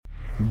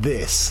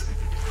This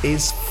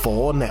is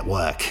 4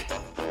 Network.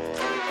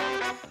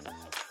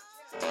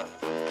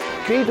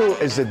 Grado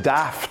is the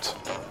daft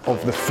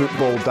of the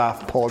Football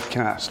Daft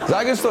podcast. Is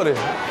that a good story?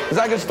 Is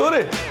that a good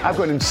story? I've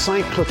got an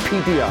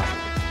encyclopedia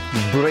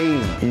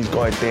brain. He's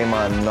got a day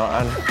man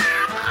nothing.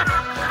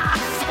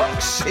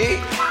 Fuck's sake.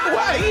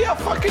 Why are you a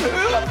fucking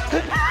hooler?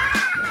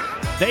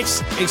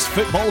 This is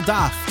Football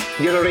Daft.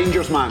 You're a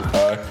Rangers man.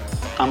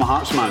 I'm a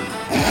Hearts man.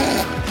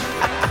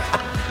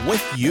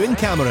 With Ewan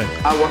Cameron.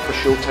 I work for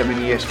Showtime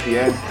and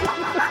ESPN.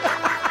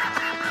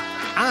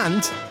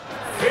 And... to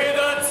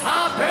the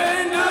top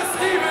end of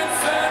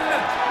Stevenson,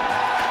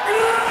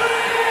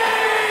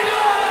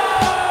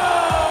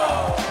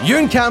 Grado!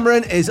 Ewan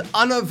Cameron is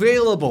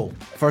unavailable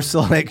for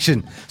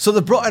selection, so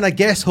they brought in a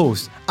guest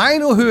host. I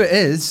know who it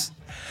is.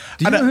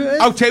 Do you know who it is?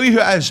 I'll tell you who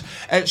it is.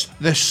 It's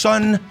the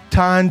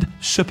sun-tanned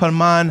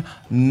Superman,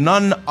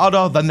 none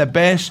other than the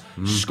best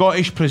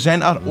Scottish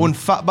presenter on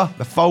Fitba,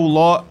 the full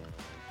lot.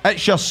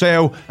 It's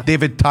yourself,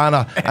 David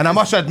Tanner. And I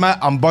must admit,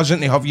 I'm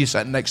buzzing to have you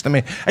sitting next to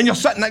me. And you're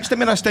sitting next to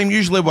me this time.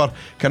 Usually we're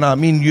kind of,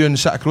 me and you and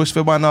sit across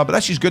for one another. But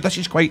this is good. This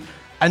is quite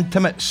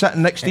intimate,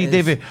 sitting next to you,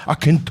 Davey. I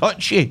can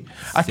touch you.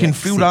 I can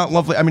feel that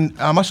lovely. I mean,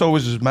 I must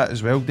always admit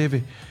as well,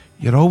 Davey,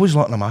 you're always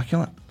looking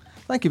immaculate.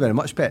 Thank you very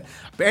much, Pet.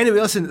 But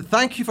anyway, listen,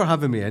 thank you for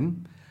having me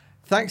in.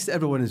 Thanks to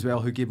everyone as well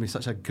who gave me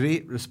such a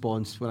great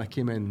response when I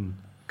came in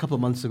a couple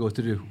of months ago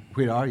to do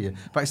Where Are You? In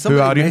fact,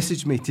 somebody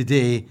messaged me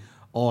today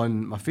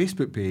on my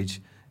Facebook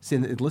page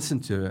saying that they'd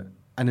listened to it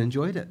and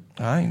enjoyed it.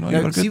 Aye, no,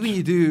 now, you're see, good. when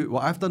you do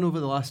what I've done over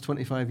the last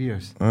 25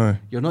 years,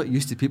 you're not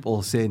used to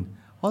people saying,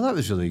 oh, that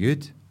was really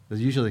good. They're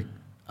usually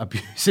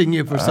abusing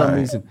you for some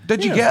reason.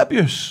 Did you get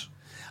abuse?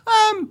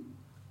 Well,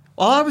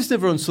 I was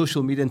never on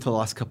social media until the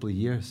last couple of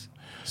years.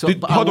 So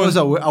but I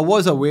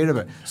was aware of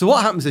it. So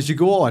what happens is you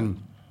go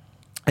on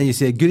and you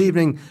say, good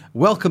evening,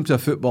 welcome to a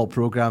football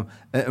programme.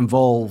 It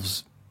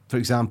involves, for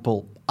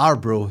example,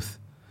 Arbroath.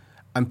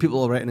 And people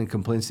will write in and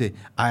complain, say,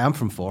 I am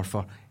from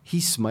Forfar. He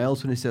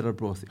smiled when he said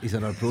Arbroath. He's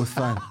an Arbroath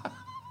fan.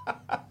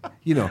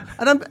 You know.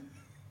 And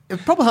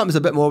it probably happens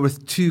a bit more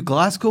with 2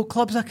 Glasgow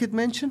clubs I could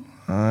mention.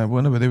 I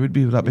wonder where they would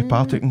be. Would that be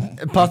Partick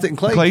and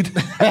Clyde?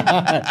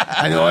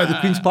 I know, the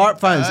Queen's Park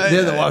fans.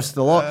 They're the worst of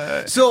the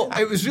lot. So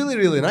it was really,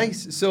 really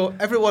nice. So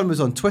everyone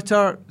was on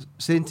Twitter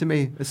saying to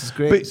me, this is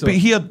great.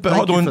 But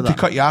hold on to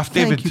cut you off,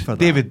 David. Thank you for that.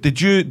 David,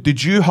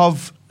 did you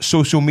have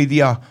social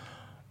media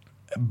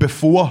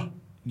before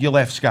you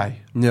left Sky?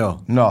 No.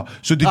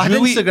 So I had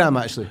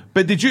Instagram, actually.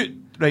 But did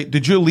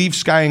you leave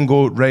Sky and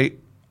go, right,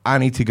 I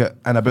need to get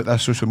in about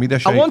this social media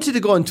shit? I wanted to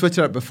go on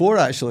Twitter before,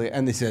 actually,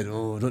 and they said,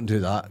 oh, don't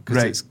do that.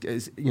 Because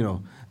it's, you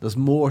know, there's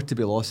more to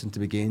be lost and to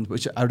be gained,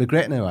 which I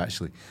regret now,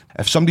 actually.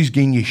 If somebody's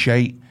gaining you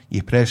shite,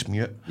 you press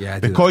mute. Yeah,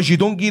 because you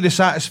don't get the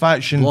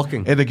satisfaction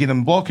blocking. Of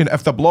them blocking.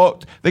 If they're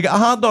blocked, they get a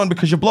hard on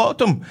because you blocked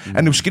them.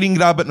 And they'll screen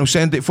grab it and they'll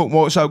send it folk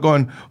WhatsApp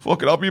going,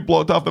 fuck it up, you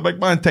blocked off the big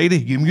man tidy.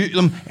 You mute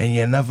them and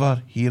you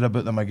never hear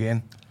about them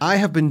again. I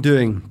have been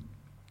doing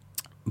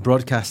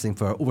broadcasting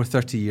for over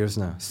 30 years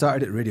now.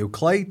 Started at Radio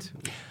Clyde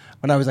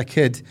when I was a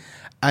kid.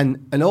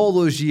 And in all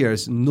those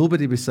years,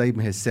 nobody beside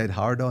me has said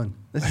hard on.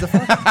 This is the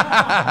first.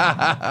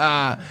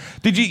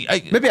 Did you?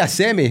 Maybe a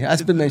semi.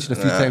 That's been mentioned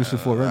a few times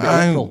before.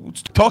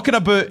 Talking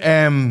about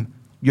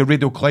your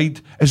Radio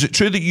Clyde, is it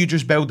true that you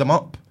just built them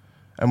up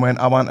and went,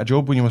 I want a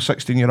job when you were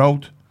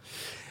 16-year-old?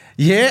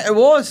 Yeah, it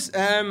was.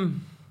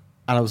 And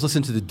I was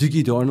listening to the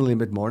Dougie Donnelly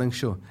mid-morning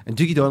show. And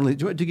Dougie Donnelly,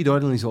 do you know what Dougie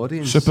Donnelly's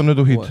audience Super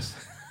Noodle Head. was?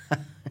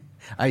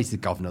 He's the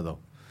governor, though.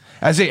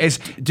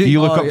 Do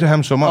you look up to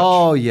him so much?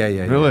 Oh, yeah.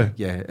 Really?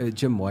 Yeah.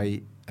 Jim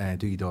White,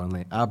 Dougie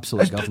Donnelly,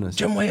 absolute governors.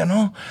 Jim White, I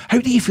know. How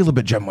do you feel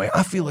about Jim White?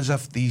 I feel as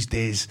if these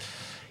days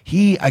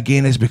he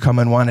again is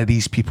becoming one of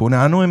these people.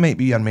 Now, I know he might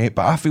be your mate,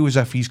 but I feel as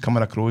if he's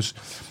coming across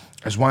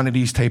as one of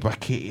these type of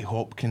Katie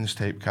Hopkins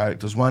type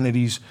characters, one of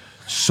these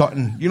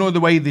Sutton. You know the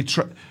way they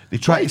try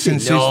to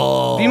sensation.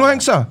 No. Do you not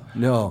think so?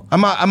 No.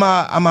 He's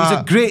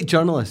a great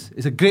journalist.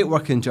 He's a great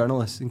working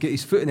journalist and get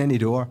his foot in any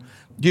door.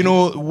 Do you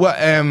know what?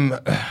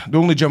 The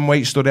only Jim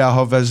White story I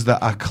have is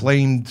that I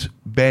climbed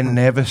Ben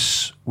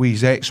Nevis with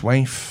his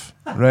ex-wife,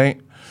 right?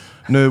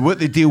 Now, what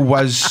the deal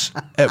was,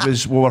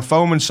 we were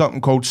filming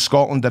something called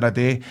Scotland in a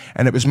Day,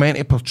 and it was meant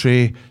to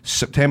portray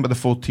September the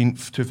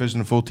 14th,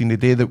 2014, the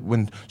day that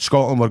when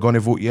Scotland were going to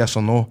vote yes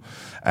or no.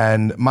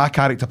 And my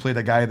character played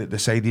a guy that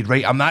decided,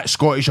 right, I'm that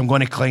Scottish, I'm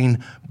going to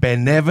climb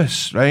Ben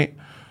Nevis, right?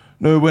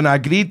 Now, when I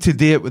agreed to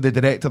do it with the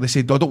director, they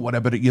said, oh, don't worry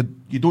about it,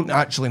 you don't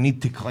actually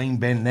need to climb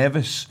Ben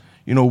Nevis.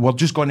 You know, we're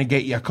just going to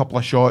get you a couple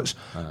of shots.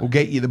 We'll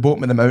get you the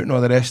bottom of the mountain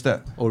or the rest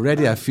of it.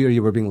 Already, I fear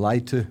you were being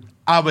lied to.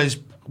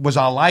 Was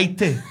I lied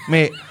to,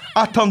 mate?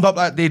 I turned up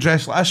that day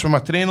dressed like this with my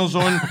trainers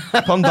on.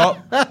 Turned up.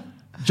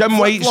 Jim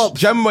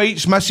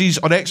White's missus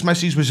or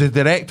ex-missus was the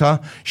director.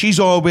 She's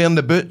all wearing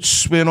the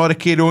boots, wearing all the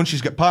carry on.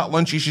 She's got packed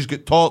lunches, she's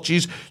got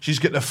torches, she's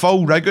got the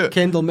full rig out.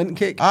 Kendall mint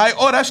cake. Aye,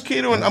 all this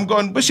carry on. I'm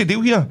going, what's the deal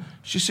here?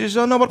 She says,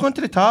 oh no, we're going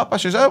to the tap. I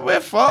says, oh, where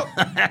fuck?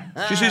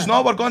 She says,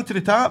 no, we're going to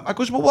the tap. I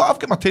goes, well, what? I've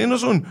got my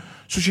trainers on.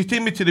 So she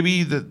take me to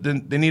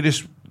the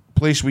nearest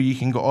place where you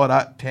can get all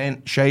that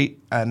tent shite,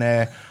 and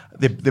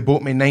They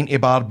bought me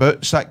 90-bar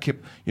boots. That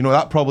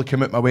that probably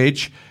came out my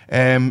wage.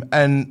 And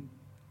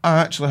I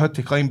actually had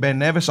to climb Ben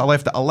Nevis. I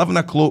left at 11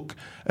 o'clock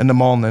in the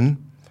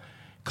morning,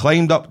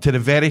 climbed up to the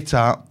very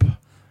top,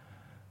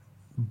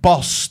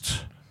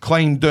 burst,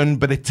 climbed down.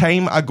 By the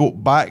time I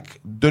got back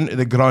down to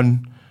the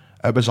grun,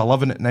 it was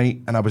 11 at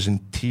night and I was in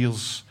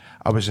tears.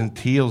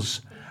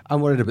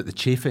 I'm worried about the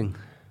chafing.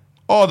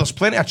 Oh, there's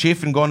plenty of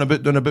chafing going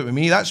about down about with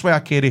me. That's why I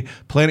carry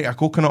plenty of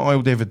coconut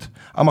oil, David.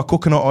 I'm a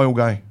coconut oil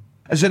guy.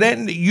 Is there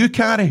anything that you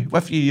carry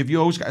with you? Have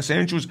you always got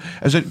essentials?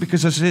 Is it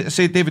because I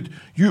said, David,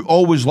 you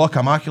always look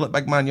immaculate,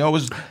 big man.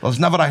 There's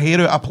never a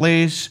hair out of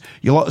place.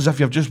 You look as if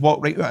you've just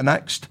walked right out of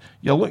next.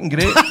 You're looking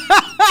great.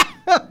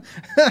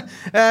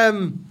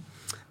 No,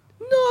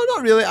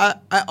 not really. I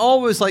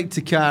always like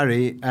to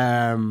carry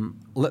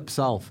lip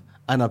salve,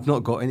 and I've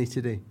not got any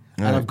today.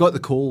 Right. And I've got the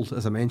cold,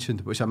 as I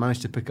mentioned, which I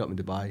managed to pick up in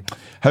Dubai.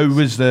 How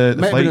was the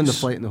Might flights? have been on the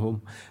flight and the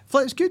home.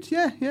 Flight's good,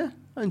 yeah.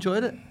 I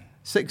enjoyed it.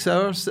 6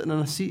 hours sitting on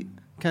a seat.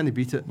 Can't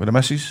beat it. With the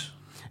missus?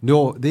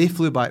 No, they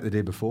flew back the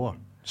day before.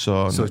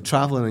 So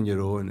travelling on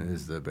your own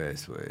is the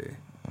best way.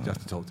 You don't have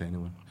to talk to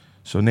anyone.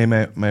 So name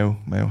out Mile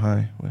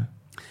High. Where?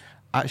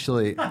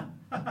 Actually,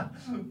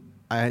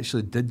 I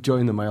did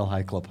join the Mile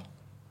High Club.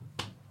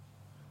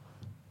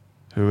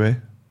 Who way?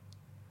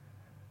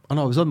 Oh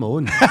no, I was on my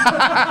own.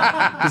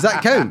 Does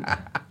that count?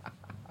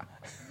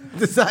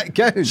 Does that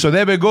count? So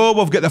there we go.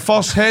 We've got the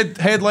first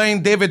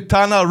headline. David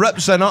Tanner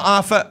rips a nut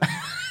off it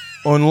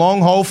on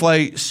long haul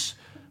flights.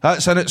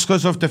 That's an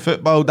exclusive to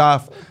Football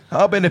Daft.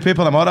 That'll be in the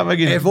paper tomorrow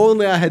again. If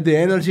only I had the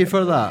energy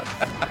for that.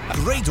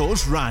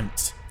 Grado's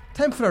rant.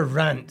 Time for a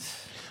rant.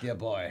 Yeah,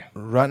 boy.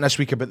 Rant this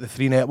week about the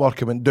Three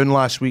Network. I went down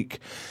last week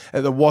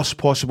at the worst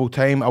possible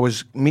time. I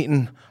was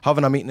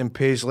having a meeting in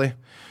Paisley.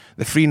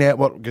 The Free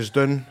Network goes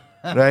down,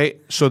 right?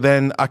 So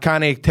then I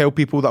can't tell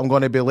people that I'm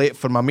going to be late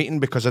for my meeting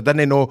because I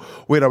didn't know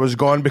where I was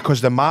going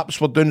because the maps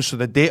were down, so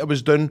the data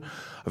was down.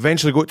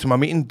 Eventually got to my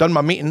meeting, done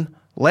my meeting,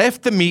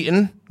 left the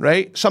meeting,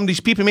 right?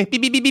 Somebody's peeping me,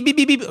 beep, beep, beep, beep,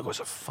 beep, beep. I go,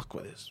 fuck,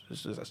 what is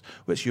this?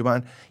 What's you,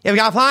 man? You've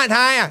got a flat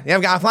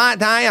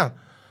tyre.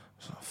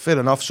 So, fair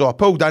enough. So I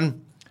pulled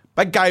in.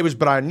 Big guy was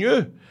brand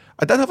new.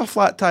 I did have a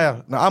flat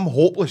tyre. Now, I'm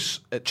hopeless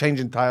at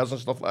changing tyres and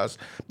stuff like this.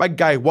 Big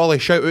guy, Wally,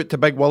 shout out to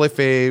Big Wally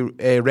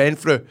for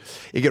Renfrew.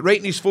 He get right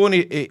in his phone.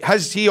 He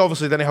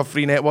obviously didn't have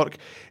Free Network.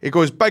 He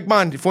goes, big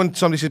man, he phoned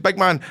somebody, says, big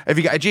man, have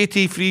you got a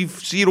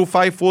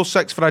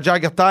JT0546 for a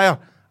Jaguar tyre?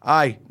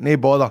 Aye, no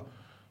bother.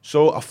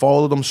 So I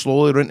followed him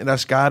slowly round to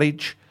this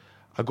garage.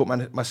 I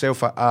got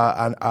myself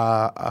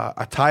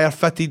a tyre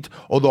fitted,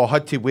 although I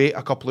had to wait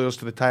a couple of hours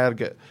till the tyre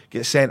get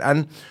sent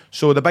in.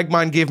 So the big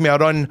man gave me a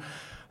run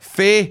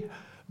fae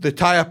the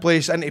tyre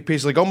place into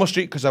Paisley Gilmer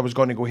Street because I was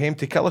going to go home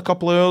to kill a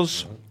couple of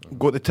hours.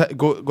 Got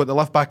the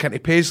lift back into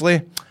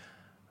Paisley.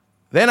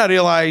 Then I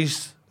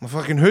realised my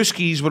fucking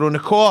Huskies were on the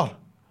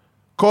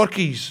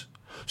corkies.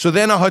 So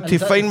then I had to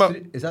find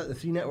my... Is that the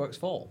Three Network's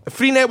fault? The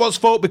Free Network's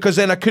fault because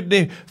then I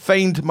couldn't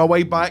find my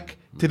way back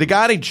to the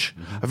garage.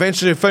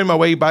 Eventually I found my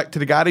way back to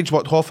the garage,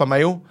 walked half a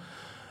mile.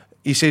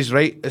 He says,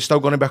 right, it's still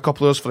going to be a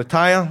couple of hours for the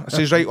tyre. I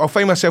says, right, I'll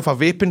find myself a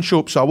vaping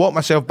shop. So I walked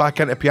myself back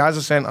into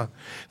Piazza Centre.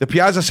 The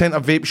Piazza Centre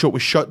vape shop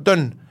was shut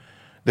down.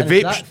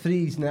 Is that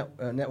Three's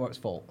Network's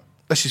fault?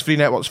 This is Free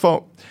Network's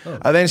fault. Oh.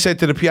 I then said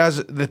to the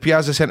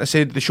Piazza Centre,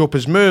 said the shop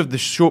has moved. The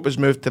shop has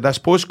moved to this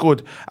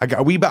postcode. I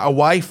got a wee bit of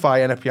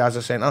Wi-Fi in a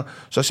Piazza Centre.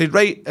 So I said,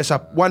 right, it's a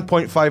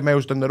 1.5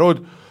 miles down the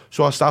road.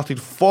 So I started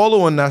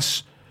following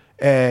this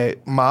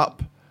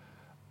map.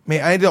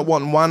 Mate, I ended up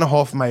wanting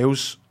 1.5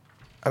 miles.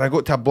 And I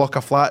got to a block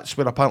of flats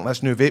where apparently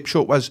this new vape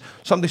shop was.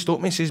 Somebody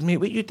stopped me and says, mate,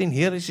 what are you doing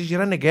here? He says,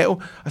 you're in the ghetto.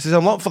 I says,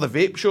 I'm looking for the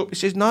vape shop. He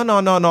says,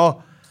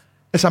 no.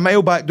 It's a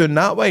mile back down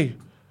that way.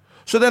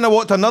 So then I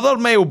walked another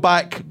mile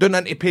back down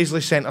into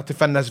Paisley Centre to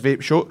find this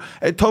vape shop.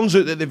 It turns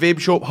out that the vape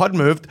shop had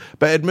moved,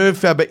 but it had moved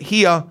from about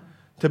here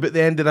to about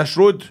the end of this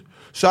road.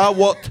 So I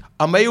walked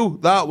a mile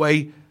that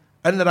way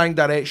in the wrong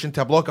direction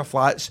to a block of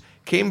flats,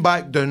 came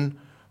back down,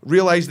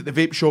 realised that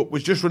the vape shop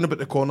was just round about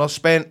the corner,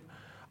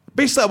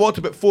 basically I walked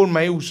about 4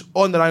 miles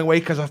on the wrong way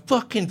because I'm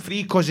fucking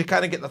free because you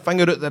can't get the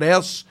finger out their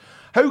arse.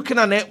 How can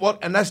a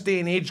network in this day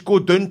and age go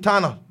down,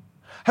 Tanner?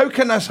 How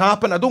can this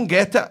happen? I don't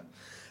get it.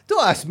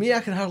 Don't ask me,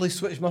 I can hardly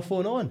switch my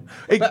phone on.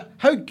 But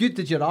how good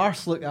did your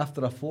arse look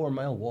after a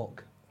 4-mile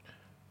walk?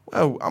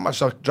 Well, I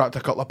must have dropped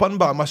a couple of pun,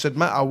 but I must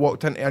admit I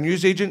walked into a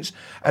newsagent's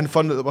and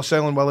found that they were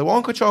selling Willy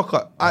Wonka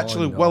chocolate.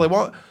 Willy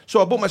Wonka.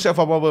 So I bought myself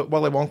a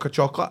Willy Wonka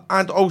chocolate,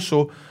 and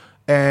also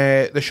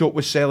the shop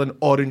was selling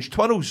orange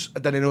twirls. I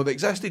didn't know they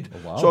existed. Oh,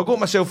 wow. So I got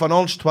myself an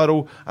orange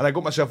twirl, and I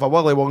got myself a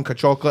Willy Wonka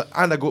chocolate,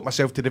 and I got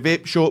myself to the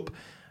vape shop.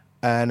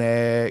 And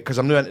because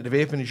I'm new into the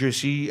vaping, as you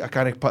see, I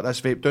can't put this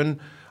vape down.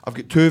 I've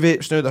got 2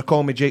 vapes now. They're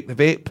calling me Jake the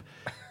Vape.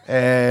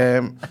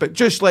 But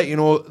just let you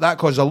know, that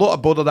caused a lot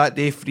of bother that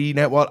day, Free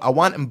Network. I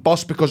went and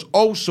bust because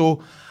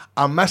also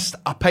I missed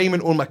a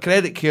payment on my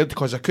credit card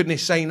because I couldn't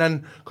sign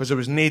in because there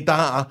was no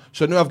data.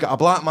 So now I've got a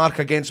black mark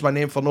against my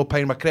name for not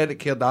paying my credit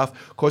card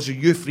off because of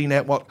you, Free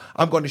Network.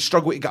 I'm going to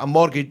struggle to get a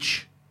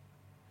mortgage.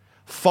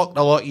 Fuck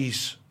the lot of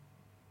yous.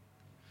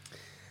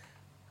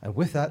 And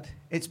with that,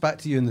 it's back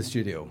to you in the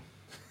studio.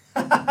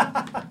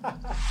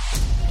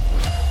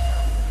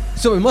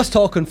 So we must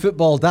talk on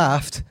Football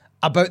Daft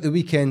about the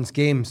weekend's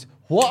games.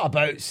 What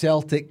about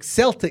Celtic?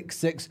 Celtic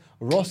 6,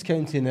 Ross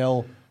County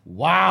 0.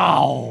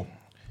 Wow.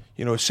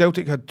 You know,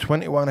 Celtic had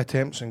 21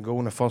 attempts in goal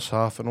in the first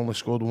half and only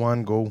scored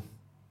 1 goal.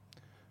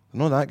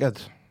 Not that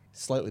good.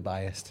 Slightly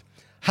biased.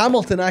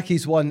 Hamilton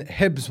Accies won,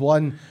 Hibs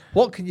won.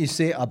 What can you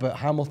say about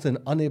Hamilton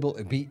unable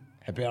to beat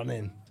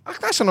Hibernian?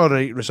 That's an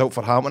alright result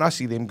for Hamilton. I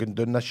see them going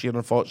down this year,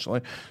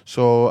 unfortunately.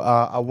 So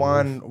a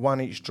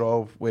one each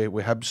draw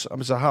with Hibs.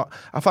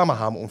 If I'm a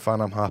Hamilton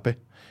fan, I'm happy.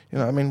 You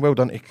know what I mean? Well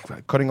done to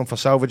Cunningham for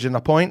salvaging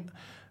a point.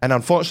 And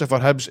unfortunately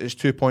for Hibs, it's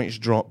 2 points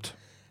dropped.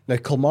 Now,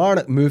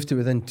 Kilmarnock moved to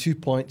within 2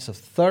 points of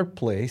third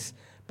place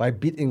by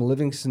beating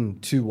Livingston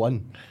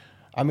 2-1.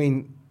 I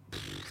mean,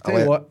 tell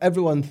you what,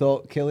 everyone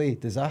thought Kelly,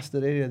 disaster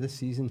area this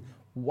season.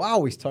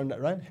 Wow, he's turned it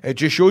around. It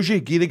just shows you,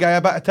 give the guy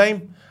a bit of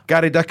time.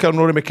 Gary Dicker and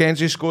Rory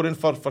McKenzie scoring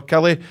for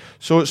Kelly.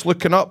 So it's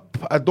looking up.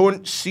 I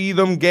don't see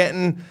them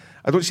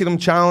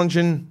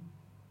challenging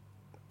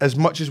as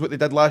much as what they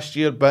did last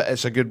year, but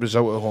it's a good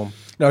result at home.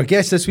 Now, our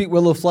guest this week,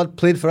 Willo Flood,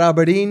 played for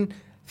Aberdeen,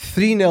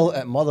 3-0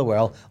 at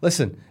Motherwell.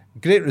 Listen,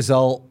 great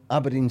result,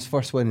 Aberdeen's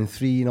first win in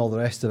 3 and all the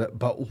rest of it,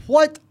 but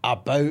what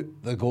about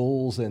the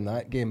goals in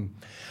that game?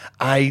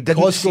 I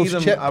didn't see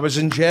them. Chip. I was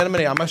in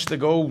Germany. I missed the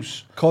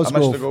goals.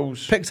 Cosgrove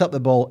picks up the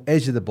ball,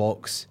 edge of the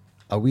box,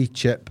 a wee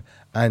chip,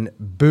 and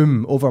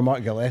boom, over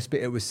Mark Gillespie.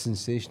 It was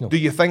sensational. Do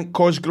you think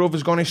Cosgrove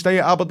is going to stay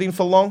at Aberdeen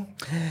for long?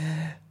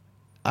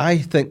 I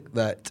think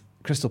that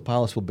Crystal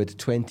Palace will bid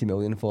 20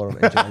 million for him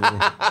in January.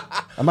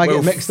 Am I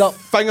getting mixed up?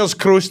 Fingers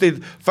crossed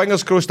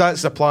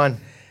that's the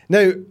plan.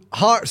 Now,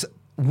 Hearts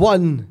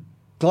 1,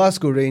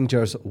 Glasgow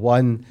Rangers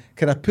 1.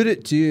 Can I put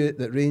it to you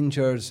that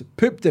Rangers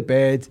pooped the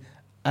bed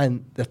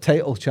and the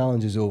title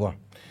challenge is over?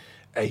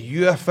 Are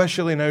you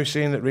officially now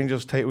saying that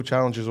Rangers' title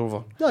challenge is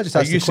over? No, I just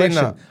asked the question.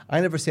 That?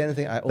 I never say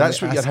anything.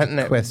 That's what you're hinting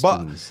at.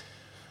 But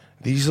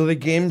these are the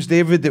games,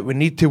 David, that we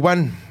need to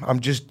win.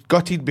 I'm just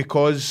gutted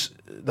because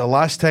the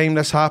last time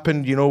this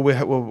happened, you know,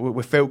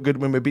 we felt good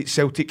when we beat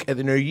Celtic at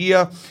the New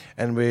Year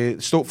and we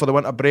stopped for the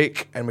winter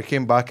break and we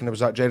came back and there was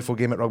that dreadful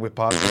game at Rugby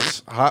Park.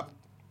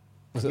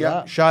 Was it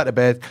that? Shot to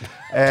bed.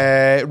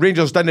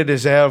 Rangers didn't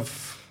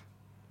deserve...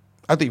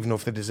 I don't even know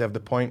if they deserved the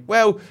point.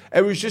 Well,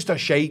 it was just a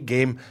shite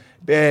game.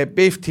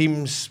 Both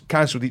teams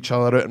cancelled each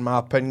other out, in my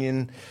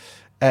opinion.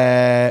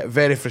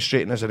 Very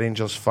frustrating as a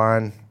Rangers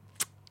fan.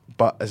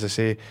 But as I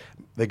say,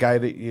 the guy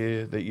that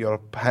you're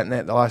hitting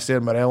at the last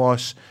year,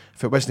 Morelos,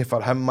 if it wasn't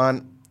for him,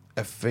 man,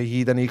 if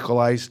he didn't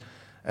equalise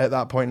at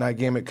that point in that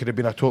game, it could have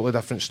been a totally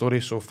different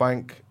story. So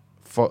thank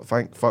fuck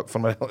for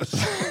Morelos.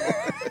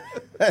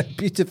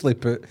 Beautifully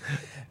put.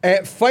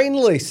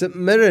 Finally, St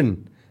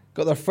Mirren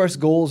got their first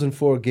goals in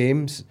 4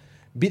 games,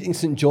 beating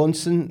St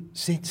Johnstone,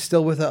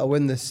 still without a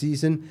win this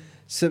season.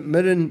 St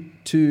Mirren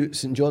to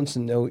St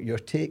Johnstone. Now, your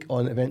take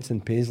on events in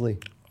Paisley?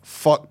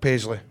 Fuck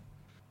Paisley.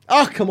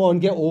 Oh, come on,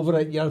 get over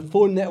it. Your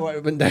phone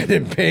network went down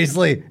in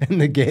Paisley in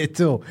the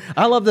ghetto.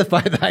 I love the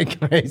fact that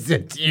I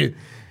said to you,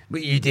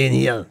 what are you doing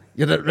here?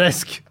 You're at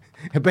risk.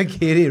 A big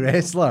hairy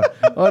wrestler,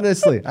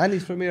 honestly. And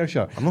he's from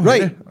Ayrshire. I'm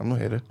not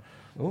hairy.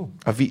 Oh.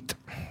 A Veet.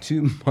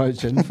 Too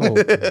much info.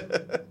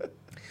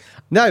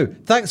 Now,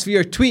 thanks for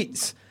your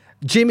tweets.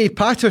 Jamie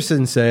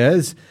Patterson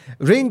says,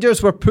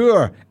 Rangers were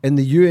poor in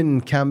the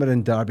Ewan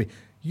Cameron derby.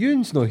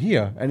 Ewan's not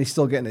here, and he's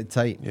still getting it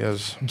tight.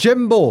 Yes.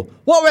 Jimbo,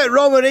 what went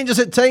wrong with Rangers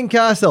at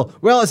Tynecastle?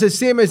 Well, it's the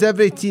same as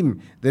every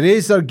team. They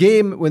raise their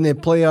game when they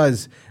play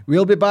us.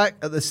 We'll be back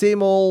at the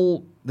same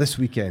all this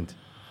weekend.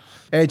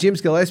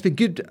 James Gillespie,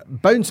 good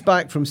bounce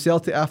back from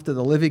Celtic after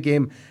the Livy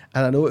game,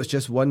 and I know it's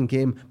just one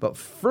game, but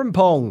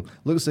Frimpong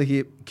looks like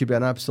he could be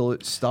an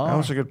absolute star.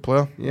 That's a good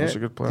player. Yeah, that's a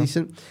good player.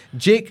 Decent.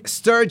 Jake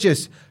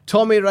Sturgis,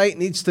 Tommy Wright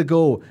needs to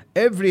go.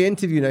 Every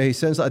interview now, he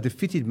sounds like a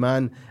defeated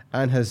man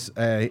and has,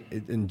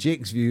 in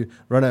Jake's view,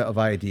 run out of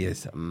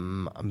ideas.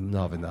 I'm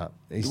not having that.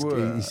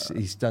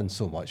 He's done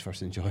so much for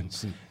St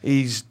Johnstone.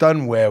 He's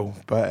done well,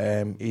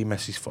 but he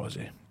misses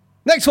Fozzie.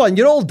 Next one,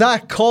 your old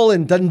dad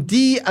Colin.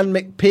 Dundee and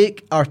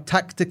McPake are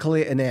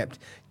tactically inept.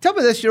 Tell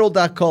me this, your old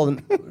dad Colin.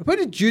 Where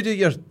did you do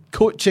your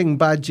coaching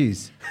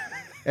badges?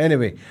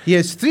 Anyway, he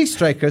has 3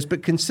 strikers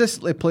but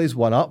consistently plays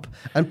one up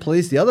and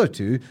plays the other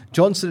 2,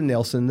 Johnson and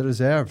Nelson, in the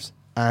reserves.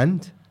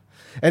 And?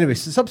 Anyway,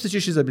 so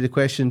substitutions have been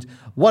questioned.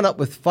 1 up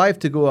with 5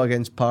 to go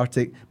against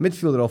Partick,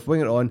 midfielder off,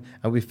 winger on,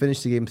 and we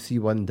finished the game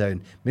 3-1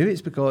 down. Maybe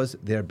it's because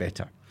they're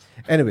better.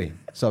 Anyway,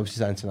 so I was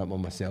just answering that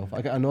one myself.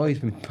 I got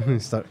annoyed when people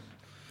start...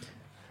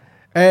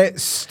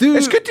 Stu,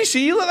 it's good to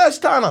see you like this,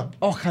 Tanner.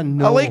 Oh, I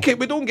know. I like it.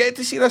 We don't get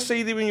to see this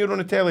side when you're on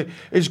the telly.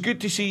 It's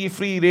good to see you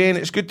free rein.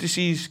 It's good to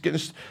see you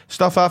getting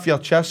stuff off your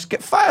chest.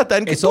 Get fired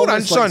in. Get going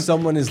in, son.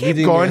 Someone is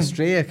leading me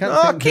astray. I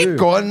can't think keep who.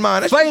 going,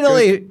 man. It's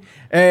finally,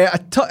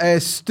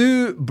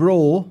 Stu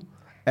Bro.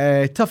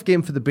 Tough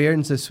game for the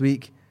Bairns this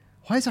week.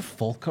 Why is there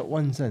Falkirk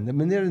ones in? I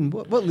mean, they're in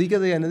what league are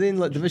they in? Are they in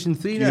like Division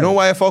 3 now? You know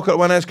why a Falkirk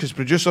one is? Because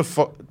producer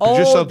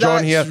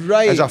John here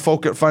is a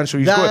Falkirk fan, so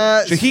he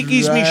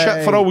gives me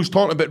shit for always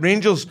talking about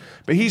Rangers,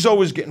 but he's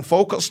always getting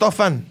Falkirk stuff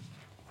in.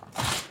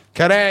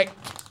 Correct.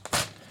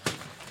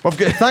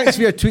 Thanks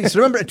for your tweets.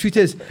 Remember to tweet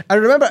us.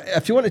 And remember,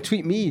 if you want to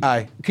tweet me,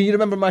 aye. Can you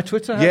remember my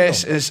Twitter handle?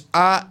 Yes, it's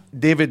at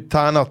David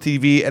Tanner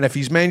TV. And if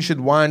he's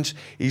mentioned once,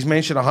 he's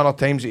mentioned 100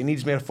 times that he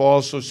needs more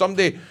followers. So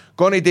somebody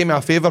going to do me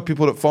a favour,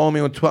 people that follow me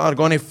on Twitter, are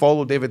going to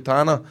follow David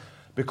Tanner,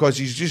 because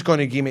he's just going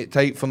to give me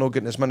tight for not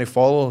getting as many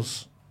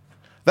followers.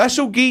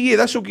 This'll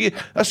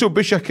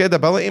boost your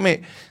credibility,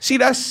 mate. See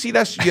this,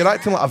 you're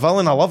acting like a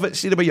villain, I love it.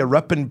 See the way you're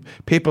ripping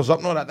papers up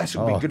and all that,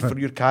 this'll be good for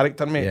your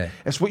character, mate. Yeah.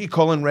 It's what you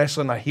call in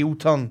wrestling a heel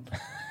turn.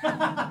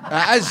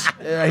 It is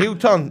a heel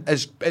turn.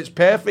 It's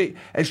perfect.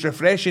 It's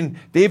refreshing.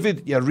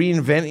 David, you're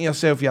reinventing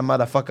yourself, you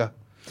motherfucker.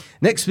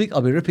 Next week,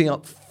 I'll be ripping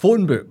up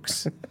phone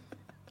books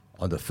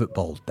on the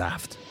Football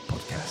Daft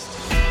podcast.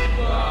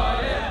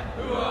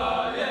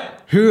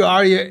 Who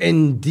are you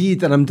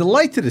indeed? And I'm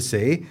delighted to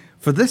say,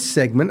 for this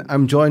segment,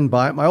 I'm joined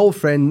by my old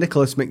friend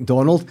Nicholas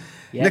McDonald.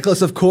 Yes.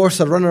 Nicholas, of course,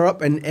 a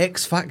runner-up in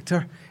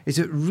X-Factor. Is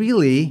it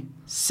really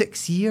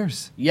 6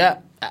 years? Yeah,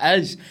 it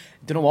is. Do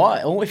you know what?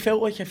 It only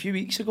felt like a few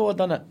weeks ago I'd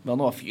done it. Well,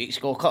 not a few weeks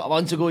ago, a couple of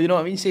months ago, you know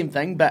what I mean? Same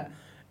thing, but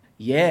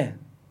yeah,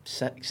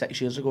 six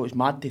years ago. It's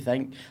mad to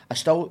think. I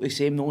still look the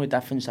same. The only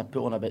difference, I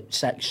put on about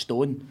 6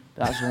 stone.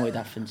 But that's the only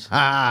difference.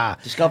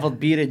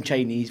 Discovered beer in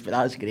Chinese, but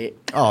that's great.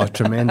 Oh,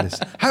 tremendous.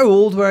 How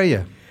old were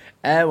you?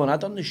 When I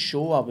done the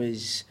show, I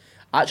was...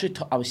 Actually,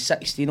 I was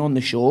 16 on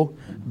the show,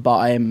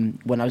 but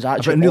when I was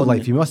actually... But in real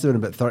life, you must have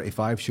been about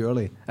 35,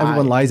 surely.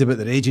 Everyone lies about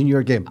their age in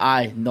your game.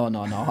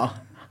 No.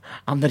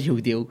 I'm the real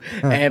deal.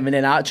 And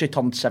then I actually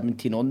turned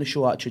 17 on the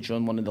show, actually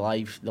during one of the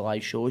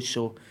live shows.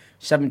 So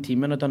 17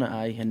 when I done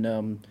it, and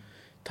I'm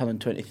turning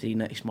 23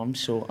 next month.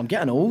 So I'm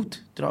getting old. Do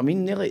you know what I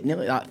mean? Nearly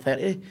that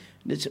 30.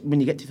 When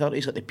you get to 30,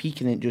 it's like the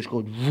peak, and then it just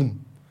goes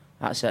boom.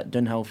 That's it,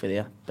 downhill for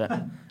there.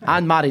 But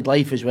and married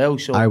life as well.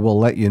 So I will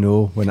let you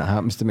know when it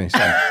happens to me. So.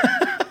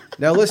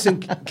 Now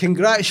listen,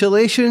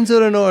 congratulations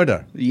are in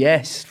order.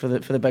 Yes, for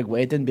the big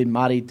wedding. Been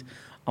married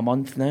a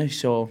month now,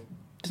 so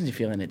doesn't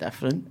feel any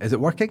different. Is it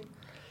working?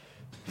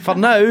 For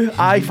now,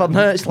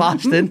 it's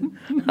lasting.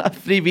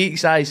 3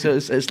 weeks, so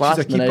it's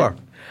lasting. She's a keeper.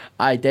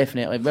 Aye,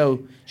 definitely. Well,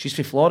 she's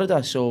from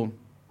Florida, so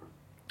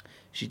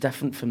she's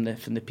different from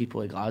the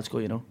people of Glasgow,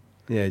 you know.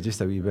 Yeah, just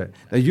a wee bit.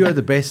 Now you're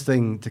the best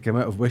thing to come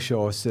out of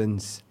Wishaw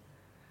since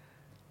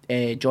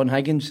John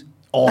Higgins.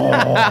 Oh,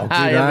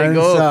 good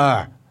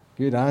answer.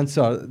 Good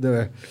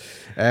answer.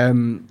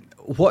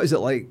 What is it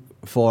like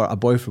for a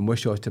boy from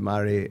Wishaw to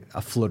marry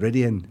a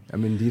Floridian? I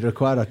mean, do you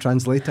require a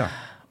translator?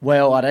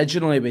 Well,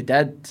 originally we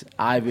did.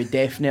 We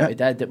definitely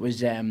did. It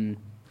was,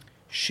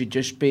 she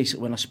just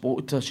basically, when I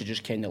spoke to her, she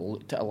just kind of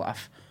looked at her like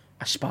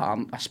a spat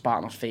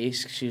on her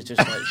face. She was just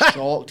like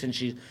shocked, and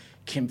she's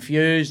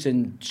confused,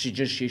 and she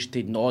just used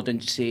to nod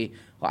and say,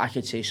 like, I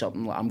could say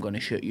something like, I'm going to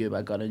shoot you with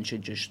a gun, and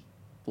she'd just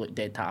look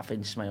dead taffy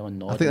and smile and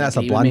nod. I think that's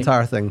a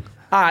Blantyre thing.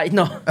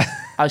 No.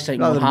 I was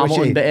thinking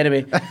Hamilton, but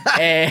anyway.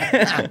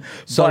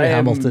 Sorry,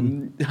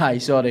 Hamilton. Aye,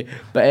 sorry.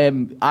 But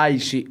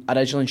she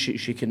originally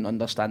she couldn't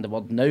understand the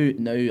word.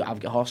 Now I've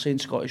got her saying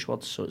Scottish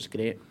words, so it's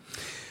great.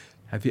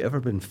 Have you ever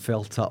been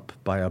felt up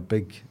by a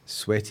big,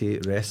 sweaty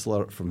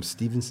wrestler from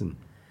Stevenson?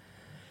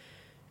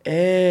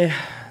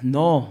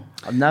 No,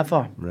 I've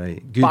never.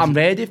 Right. Good. But I'm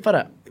ready for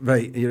it.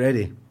 Right, are you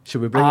ready?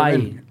 Should we bring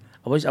him in?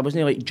 I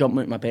wasn't like jumping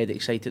out of my bed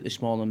excited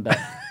this morning, but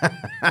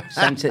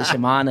since it's a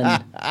man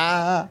and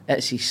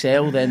it's his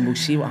cell, then we'll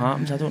see what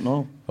happens. I don't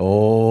know.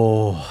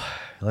 Oh,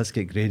 let's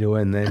get Grado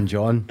in then,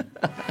 John.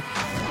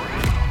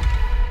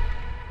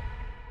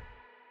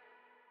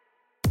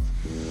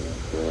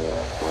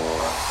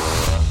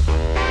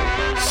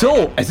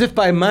 So, as if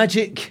by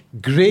magic,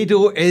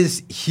 Grado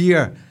is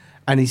here,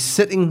 and he's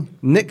sitting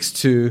next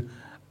to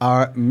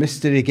our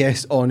mystery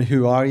guest on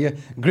Who Are You?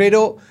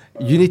 Grado,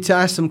 you need to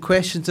ask some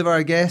questions of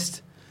our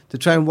guest to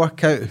try and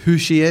work out who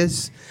she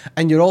is.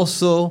 And you're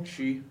also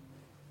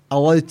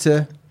allowed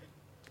to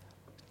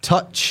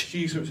touch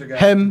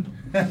him.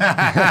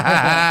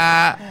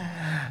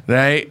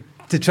 Right.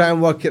 To try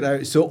and work it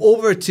out. So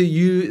over to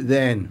you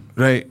then.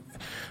 Right,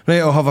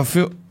 I'll have a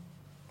feel.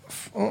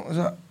 Oh, is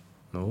that?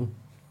 No.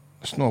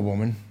 It's not a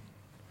woman.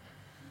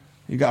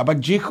 You got a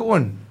big Jaco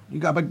on. You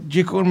got a big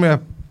Jaco on with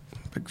a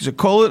big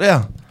collar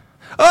there.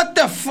 What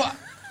the fuck?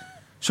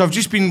 So I've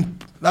just been...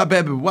 That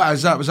baby, what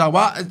is that? Was that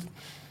what?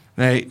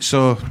 Right,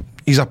 so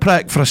he's a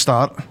prick for a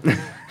start.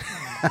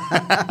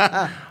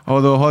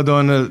 Although, hold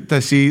on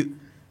to see...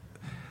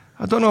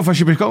 I don't know if I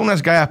should be calling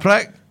this guy a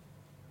prick.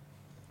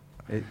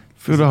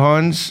 For the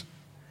horns.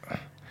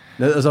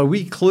 Now, there's a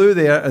wee clue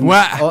there. And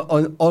what?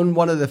 On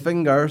one of the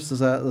fingers,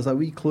 there's a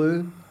wee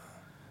clue.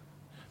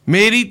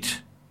 Married?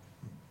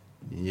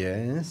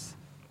 Yes.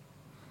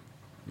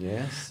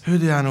 Who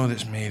do I know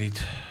that's married?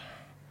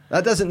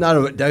 That doesn't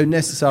narrow it down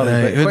necessarily.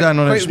 Right, but who do I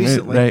know that's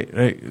recently.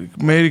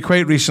 Right. Married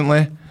quite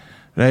recently.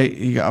 Right,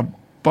 you got a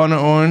bonnet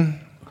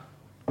on.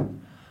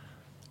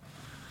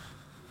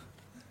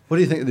 What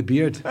do you think of the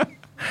beard?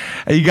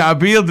 You got a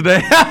beard,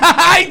 right?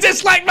 I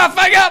just licked my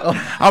finger.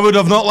 I would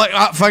have not licked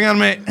that finger,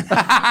 mate.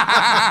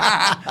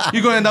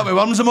 You're going to end up with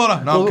worms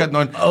tomorrow. No, I'm kidding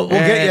on. We'll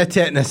get you a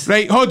tetanus.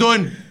 Right, hold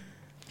on.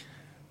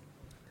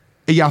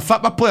 Are you a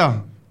football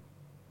player?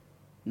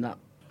 No.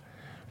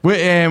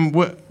 What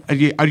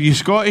are you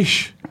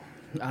Scottish?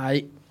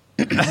 Aye.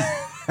 What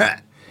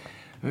kind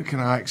of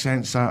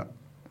accent's that?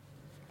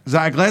 Is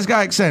that a Glasgow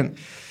accent?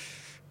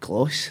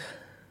 Close.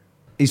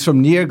 He's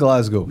from near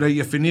Glasgow. Right,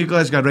 you're from near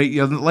Glasgow, right?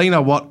 You're in the line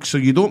of work, so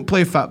you don't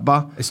play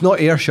football. It's not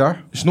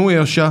Ayrshire. It's no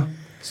Ayrshire.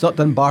 It's not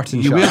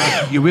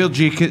Dunbartonshire. You wear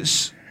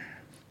jackets.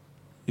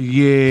 Are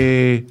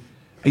you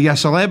a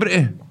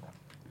celebrity?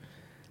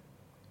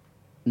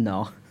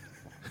 No.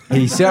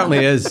 He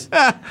certainly is.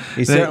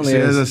 He certainly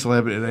is is. a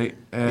celebrity, right?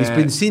 He's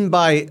been seen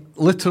by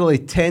literally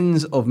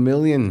tens of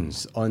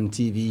millions on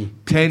TV.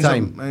 tens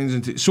Time. of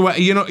millions. So, are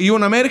you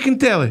on American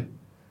telly?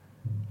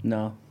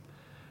 No.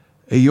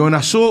 Are you on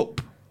a soap?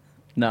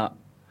 No.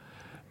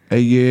 Are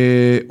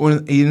you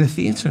in the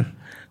theatre?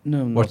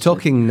 No. I'm We're not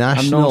talking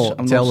national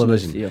I'm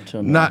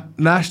television.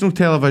 National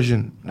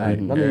television. Aye,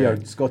 none of your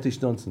Scottish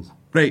nonsense.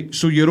 Right,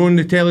 so you're on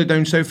the telly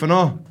down south and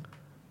all?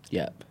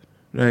 Yep.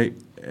 Right.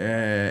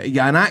 Are you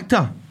an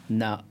actor?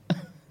 No. Are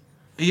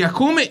you a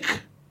comic?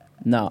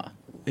 No.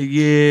 Are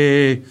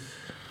you...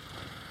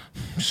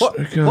 What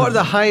are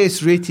the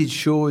highest rated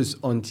shows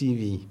on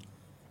TV?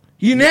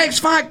 You in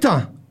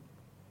X-Factor?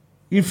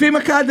 You in Fame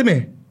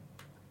Academy?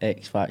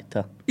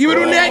 X-Factor. You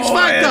were on the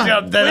X-Factor? Were you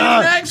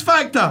on the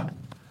X-Factor?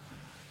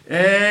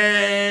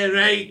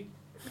 Right.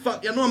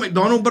 Fuck, you're not a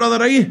McDonald brother,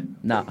 are you?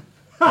 No.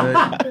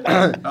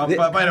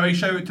 But by the way,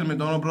 shout out to the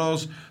McDonald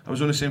brothers. I was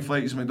on the same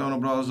flight as the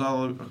McDonald brothers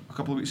a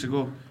couple of weeks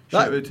ago.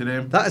 Shout out to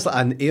them. That is like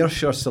an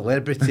Ayrshire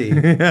celebrity.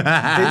 Binge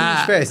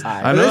fest.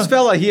 I But know. this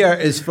fella here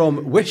is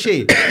from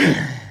Wishy.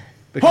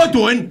 Hold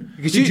on!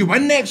 Did you- you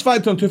win the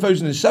X-Factor in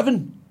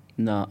 2007?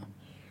 No.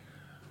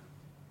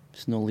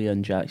 It's no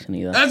Leon Jackson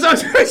either. That's what I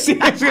was going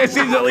to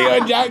say,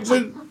 Leon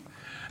Jackson.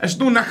 It's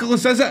no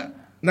Nicholas, is it?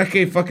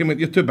 Nicky fucking...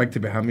 You're too big to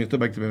be him. You're too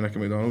big to be Nicky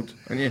McDonald,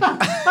 aren't you?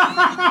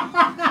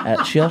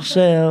 It's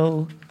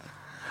yourself.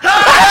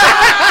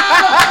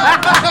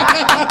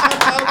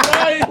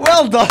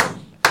 Well done.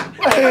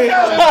 I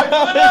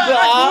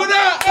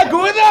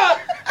go with that!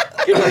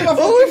 You know I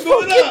fucking go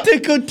with that!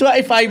 Took on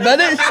 25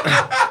 minutes.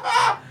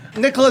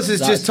 Nicholas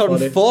has just turned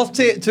funny.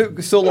 40. It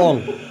took so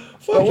long.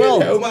 Fucking well.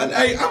 hell, man.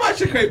 Hey, I'm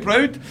actually quite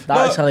proud.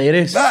 That's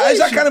hilarious. That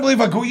is, I can't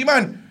believe I got you,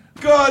 man.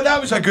 God,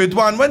 that was a good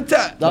one, wasn't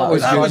it? That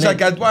was a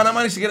good. good one. I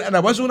managed to get it, and I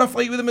was on a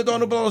flight with the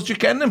McDonald brothers. Do you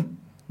ken them?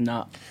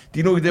 No. Do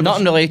you know who they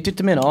Nothing related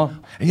to me, no.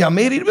 And you're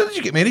married? Where did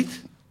you get married?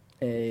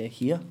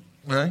 Here.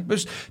 Right. It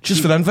was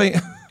just for invite.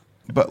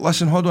 But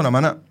listen, hold on a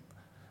minute.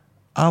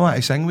 I want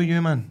to sing with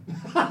you, man.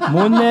 Come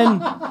on then.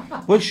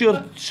 What's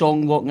your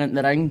song, Walking into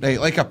the Ring? Right,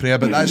 like a prayer,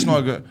 but that's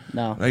not good.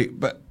 No. Right,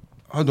 but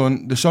hold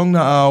on. The song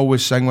that I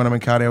always sing when I'm in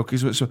karaoke,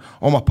 so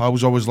all my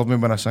pals always love me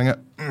when I sing it.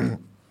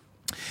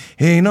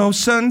 Ain't no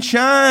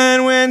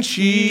sunshine when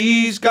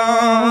she's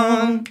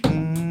gone.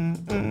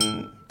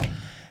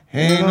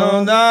 Ain't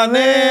no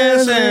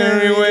darkness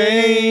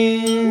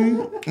anyway.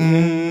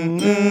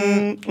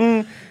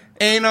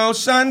 Ain't no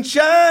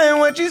sunshine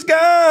when she's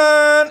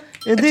gone.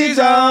 And she's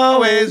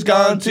always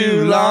gone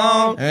too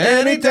long.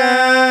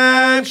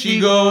 Anytime she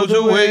goes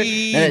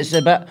away. And it's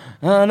a bit,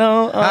 I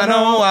know.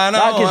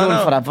 That goes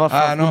on forever.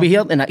 We'll be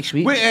here the next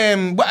week.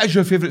 Wait, what is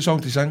your favourite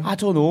song to sing? I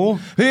don't know.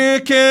 There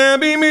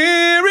can be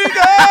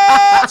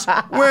miracles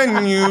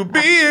when you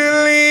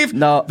believe.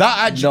 No,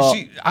 that actually. no.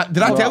 See,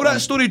 did I tell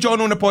that story,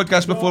 John, on the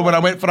podcast before when I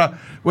went for an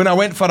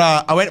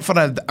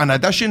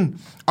audition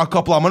a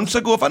couple of months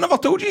ago? If I never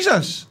told you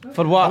this.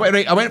 For what?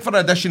 I went for an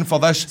audition for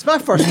this. It's my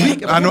first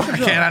week. I know.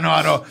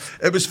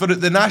 It was for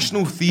the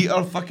National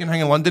Theatre fucking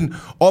thing in London.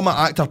 All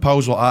my actor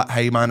pals were like,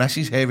 hey man, this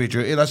is heavy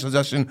duty, this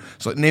audition.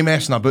 It's like no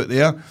messing about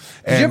there.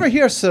 Did you ever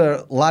hear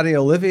Sir Larry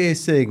Olivier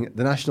sing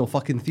the National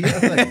fucking Theatre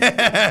thing?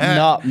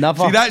 No,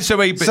 never. See, that's the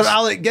way. Sir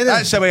Alec Guinness.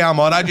 That's the way I'm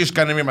on. I just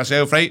can't with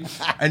myself, right?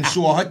 And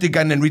so I had to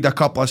go in and read a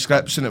couple of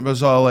scripts, and it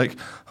was all like,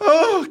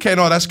 oh, kind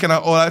of this, kind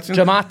of all that.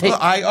 Dramatic.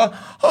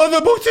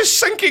 The boat is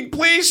sinking.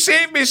 Please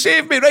save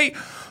me, right?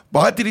 But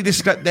I had to read the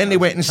script. Then they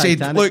went and said,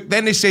 Titanic. look.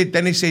 Then they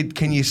said,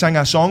 can you sing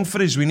a song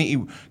for us? We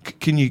need to.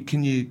 Can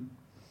you?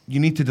 You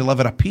need to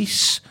deliver a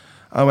piece.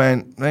 I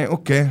went, right,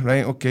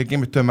 okay. Give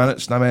me 2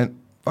 minutes, and I went,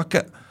 fuck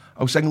it.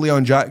 I'll sing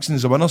Leon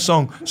Jackson's The Winner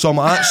Song. So I'm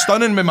like,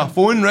 stunning with my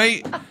phone,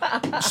 right?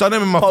 Stunning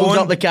with my Pulls phone.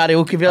 up the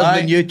karaoke version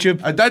on YouTube.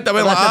 I did. I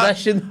went like that.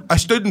 Audition. I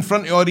stood in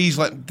front of all these,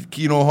 like,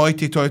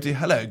 hoity-toity.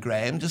 Hello,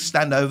 Graham. Just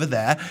stand over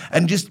there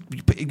and just,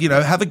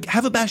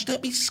 have a bash.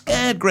 Don't be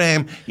scared,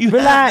 Graham. You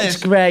Relax, have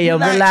this. Graham,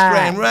 relax.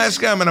 Graham. Relax,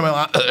 Graham. And I went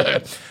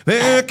like,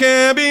 there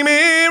can be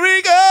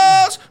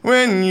miracles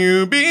when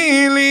you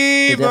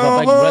believe. Did they have a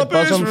big all red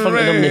buzz hope in is front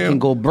of them? They real. can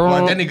go, Well,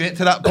 I brrr. didn't get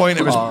to that point.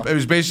 It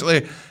was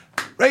basically,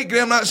 right,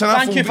 Graham, that's enough.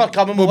 Thank you for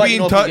coming. We'll We'll be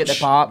in let you know if touch. you get the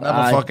part. Never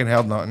Aye. fucking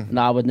heard nothing.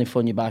 Nah, I wouldn't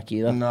phone you back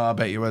either. No, I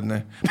bet you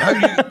wouldn't. How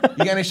you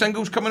got any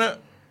singles coming out?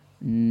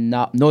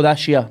 Nah, no,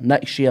 this year,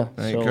 next year.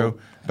 Right, so cool.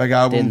 Big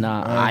album. Doing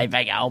that. Aye,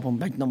 big album,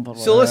 big number 1.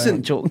 So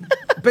listen, joking.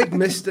 big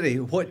mystery.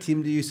 What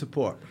team do you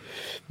support?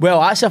 Well,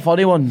 that's a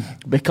funny one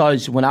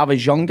because when I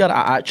was younger,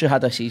 I actually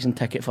had a season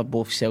ticket for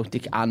both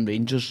Celtic and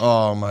Rangers.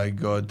 Oh my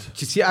God! Do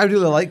you see? I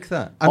really like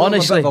that. I know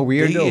Honestly, I'm a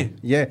bit of a do weirdo. you?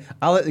 Yeah,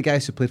 I like the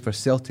guys who played for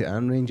Celtic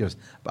and Rangers,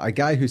 but a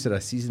guy who's had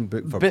a season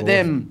book for both.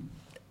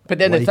 But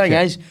then the Like thing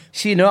it. is,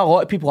 see, now a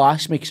lot of people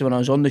ask me because when I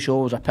was on the show,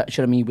 there was a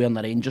picture of me wearing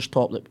the Rangers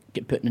top that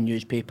get put in the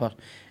newspaper,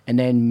 and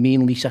then me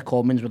and Lisa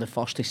Commons were the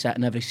first to sit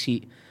in every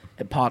seat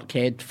at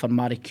Parkhead for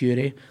Marie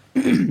Curie,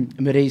 and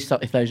we raised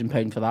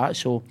 £30,000 for that.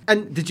 So,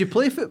 And did you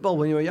play football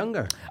when you were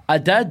younger? I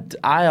did.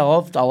 I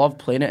loved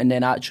playing it, and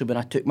then actually when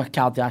I took my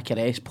cardiac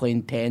arrest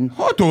playing 10,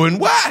 Hold on,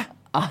 what?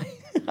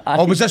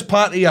 Oh, was this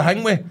part of your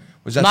hang with?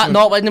 Was this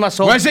not wasn't my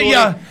sob Was story. it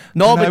ya?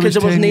 No, When I because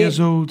was there was 10 years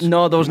old.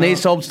 no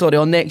sob story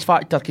on the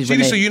X-Factor.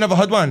 Seriously, you never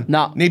had one?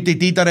 Nah. Nobody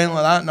did or anything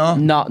like that, no?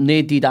 No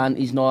did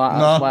aunties, no. That's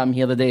No. why I'm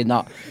here today.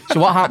 No.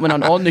 So what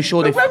happened on the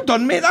show? Well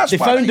done, mate. That's They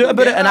what found I out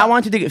about it, get and that. I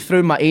wanted to get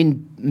through my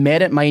own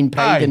merit, my own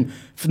pride, Aye. and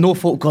no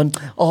folk going,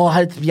 oh, I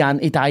had to be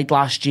auntie died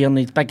last year, and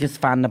he's the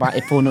biggest fan about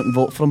to phone out and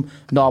vote for him.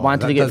 No, I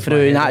wanted that to get does through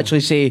my and head in.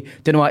 actually say, do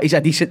you know what, he's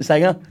a decent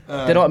singer. Do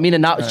you know what I mean?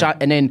 And that was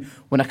and then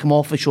when I come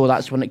off the show,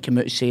 that's when it came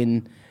out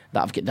saying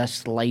that I've got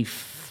this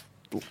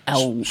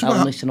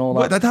illness and all that.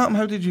 What did happen?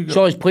 How did you go?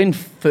 So I was playing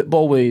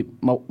football with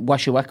my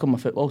Wishy Wickham, my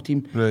football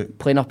team, Right.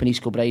 playing up in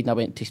East Kilbride, and I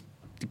went to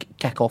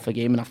kick off a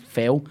game and I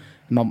fell.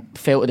 I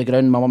fell to the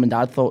ground. My mum and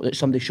dad thought that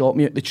somebody shot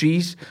me at the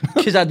trees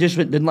because I just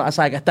went down like a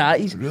sack of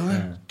tatties. Really?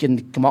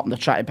 And come up and they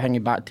tried to bring me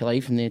back to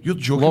life. And they, You're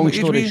joking, long what age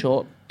were story you?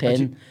 short,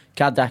 10,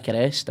 cardiac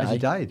arrest. As Aye. you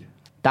died.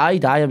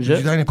 Died. I was Did out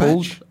you die in a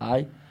cold. pitch?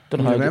 Aye. Can Don't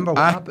know you how I remember did-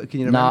 what happened? Can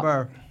you Nah.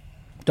 remember?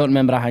 Don't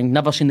remember a thing.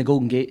 Never seen the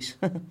Golden Gates.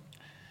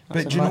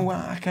 But do you know what?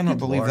 I cannot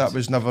believe that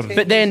was never.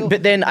 But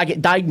then I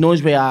get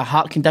diagnosed with a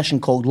heart condition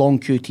called long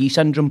QT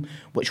syndrome,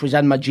 which was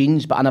in my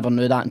genes, but I never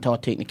knew that until I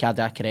take the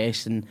cardiac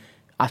arrest, and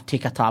I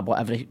take a tablet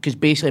every, because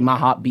basically my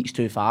heart beats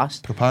too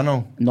fast.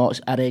 Propanol. No,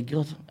 it's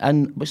irregular.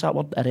 And what's that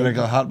word?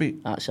 Irregular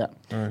heartbeat. That's it.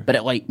 Right. But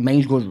it like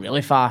mine goes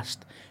really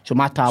fast. So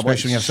my tablet.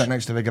 Especially when you're sitting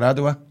next to the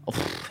Grado.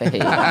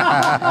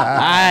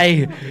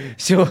 Aye.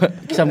 So,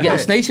 because I'm getting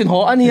it's nice and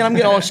hot in here, I'm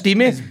getting all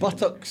steamy.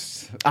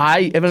 Buttocks.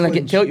 Aye, everything I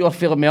get tell you are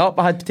filling me up.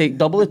 I had to take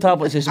double the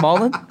tablets this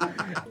morning.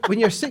 When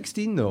you're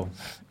 16, though,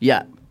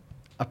 Yeah.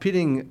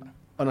 appearing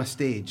on a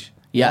stage,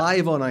 Yeah.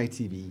 live on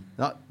ITV,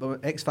 that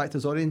X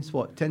Factor's audience,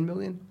 what, 10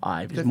 million?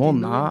 Aye, it was 15 more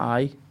than that. million?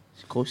 Aye.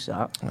 It's close to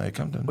that. Aye,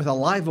 come down. With a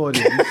live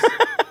audience,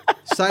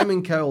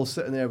 Simon Cowell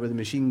sitting there with a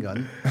machine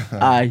gun.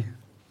 Aye.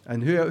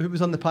 And who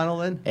was on the panel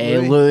then?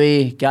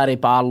 Louis, Gary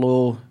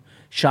Barlow,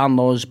 Sharon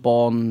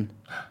Osbourne,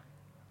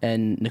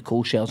 and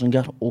Nicole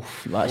Scherzinger.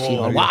 Oof, let's see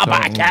her. you're What about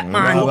a talking- cat,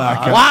 man? what about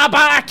a cat? What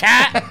about a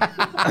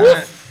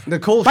cat?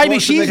 Nicole Baby,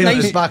 she's Schwarzenegger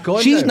nice. is back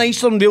on She's now.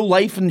 nicer in real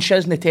life than she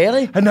is in the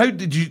telly. And how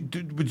did you?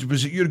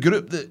 Was it your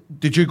group that?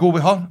 Did you go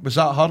with her? Was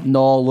that her?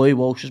 No, Louis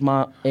Walsh is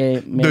my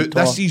mentor.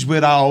 Now, this is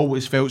where I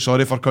always felt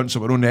sorry for cunts that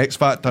were on the X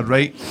Factor,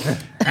 right?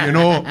 You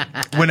know,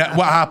 what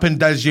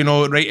happened is, you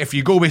know, right, if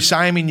you go with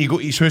Simon, you go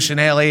to his house in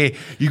LA,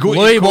 you go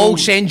Louis to Cole-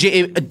 Walsh sends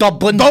you to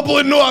Dublin.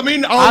 Dublin, no, I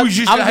mean, I always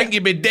used to I'm- think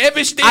you'd be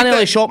devastated. I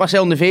nearly shot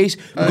myself in the face.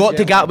 We got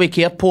to Gatwick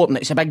Airport and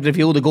it's a big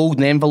reveal, the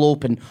golden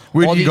envelope, and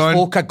Where all you these going?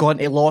 folk are gone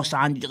to Los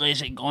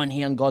Angeles and gone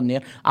here and gone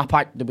there. I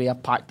packed the way I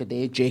packed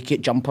today,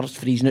 jacket, jumpers,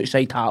 freezing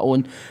outside, hat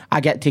on. I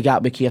get to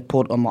Gatwick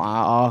Airport and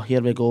I'm like,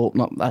 here we go,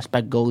 open up this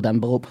big gold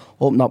envelope,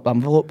 open up the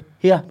envelope.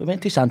 Here, we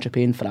went to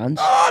Saint-Tropez in France.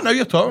 Oh, now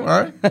you're talking,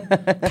 all right.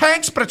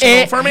 Thanks,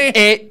 Britchell, for me.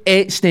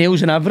 Eight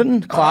snails and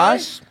everything,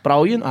 class,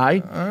 brilliant, aye.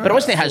 But it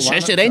wasn't his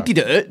house, he rented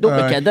it out, don't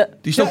be kidding.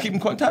 Do you still keep in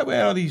contact with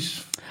all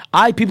these?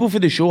 Aye, people for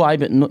the show, aye,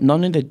 but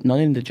none of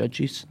the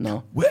judges,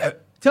 no.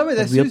 Tell me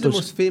this, who's the Weirdos.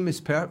 most famous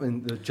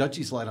person, the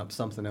judges line up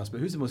something else, but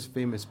who's the most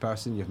famous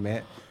person you've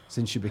met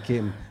since you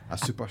became a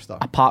superstar?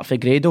 Apart from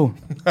Grado,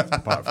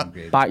 Apart from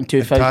Grade. back in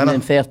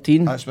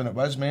 2013. That's when it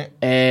was, mate.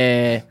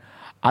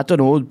 I don't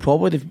know,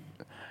 probably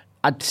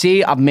I'd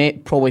say I've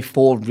met probably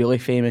 4 really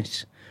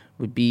famous.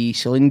 Would be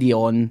Celine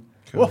Dion,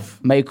 Woof.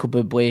 Michael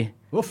Bublé,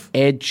 Woof.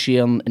 Ed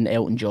Sheeran and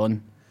Elton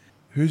John.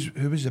 Who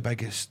was the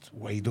biggest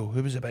wido?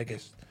 Who was the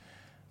biggest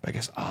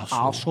arsehole?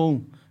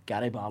 Arsehole,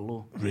 Gary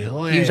Barlow.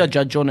 Really? He was a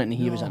judge on it and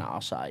he was an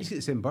arse. He's got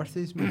the same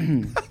birthday as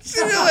me.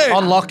 Really?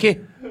 Unlucky.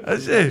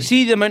 Is it?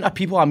 See the amount of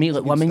people I meet,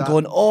 like women stat.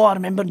 going, oh, I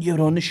remember you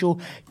were on the show.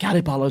 Gary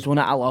Barlow's on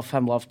it. I love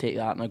him. Love take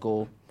that. And I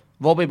go,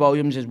 Robbie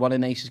Williams is one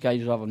of the nicest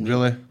guys I've ever met.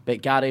 Really?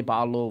 But Gary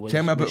Barlow was,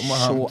 Tell me about was what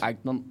so happened.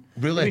 ignorant.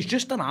 Really? He was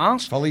just an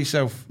arse. Follow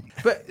yourself.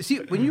 But see,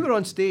 when you were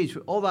on stage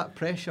with all that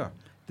pressure,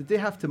 did they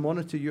have to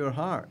monitor your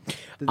heart?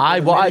 Did Aye,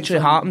 the what medics actually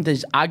on- happened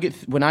is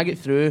when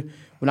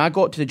I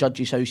got to the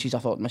judges' houses, I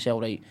thought to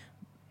myself, right,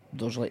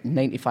 there's like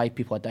 95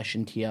 people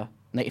auditioned here,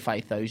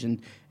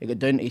 95,000. It got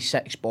down to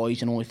 6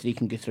 boys and only 3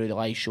 can go through the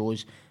live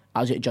shows.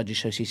 I was at the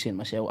judges' houses saying to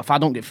myself, if I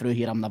don't get through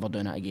here, I'm never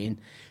doing it again.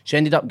 So I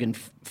ended up getting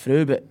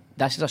through, but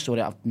this is a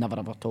story I've never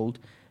ever told.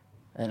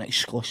 An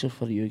exclusive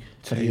for you,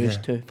 for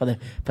the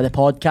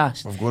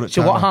podcast. We've got it,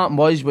 So what Tanner. happened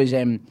was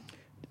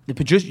the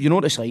producer, you know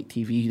what it's like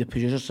TV. The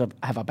producers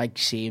have a big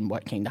say in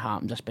what kind of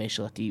happens,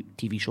 especially a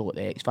TV show like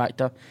the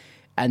X-Factor.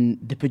 And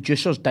the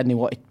producers didn't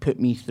want to put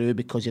me through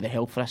because of the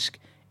health risk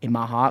in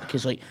my heart.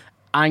 Because like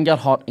anger,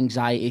 hurt,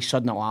 anxiety,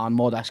 sudden alarm,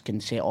 all this can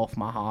set off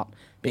my heart.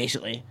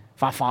 Basically,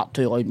 if I fart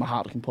too loud, my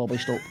heart can probably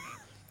stop.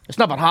 It's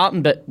never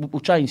happened, but we'll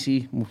try and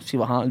see. We'll see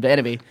what happens. But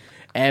anyway,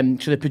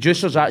 so the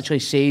producers actually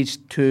says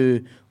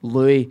to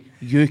Louis,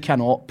 you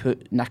cannot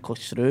put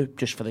Nicholas through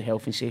just for the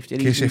health and safety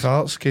reasons. Casey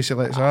farts, Casey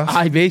lets off.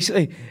 Aye,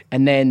 basically.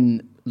 And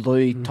then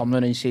Louis turned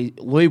around and says,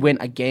 Louis went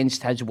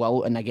against his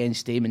will and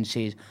against him and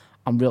says,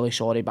 I'm really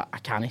sorry, but I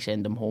can't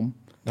send him home.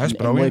 That's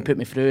and Louis brilliant. put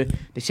me through.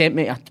 They sent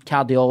me a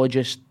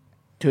cardiologist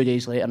 2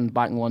 days later and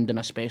back in London,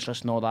 a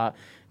specialist and all that.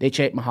 They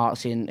checked my heart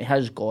saying, he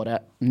has got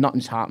it.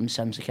 Nothing's happened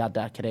since the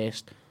cardiac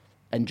arrest.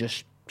 And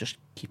just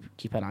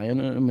keep an eye on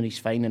him and he's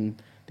fine.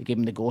 And they gave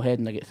him the go-ahead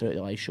and I get through to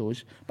the live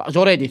shows. But I was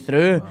already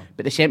through,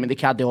 but they sent me the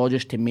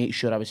cardiologist to make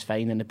sure I was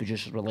fine, and the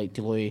producers were like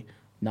to Louis,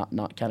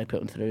 not can I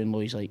put him through? And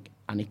Louis like,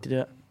 I need to do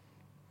it.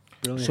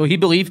 Brilliant. So he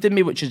believed in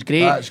me, which is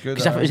great. That's good.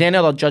 Because if it was any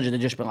other judge,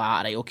 they'd just been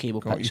like, right, okay,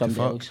 we'll pick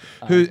somebody else.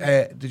 Who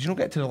did you not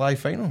get to the live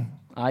final?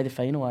 Aye, the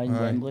final, in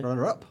Wembley.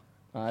 Runner-up.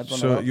 Aye,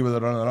 So you were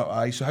the runner-up.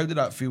 Aye. So how did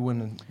that feel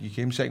when you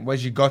came second?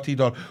 Was you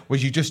gutted or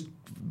was you just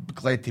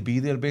glad to be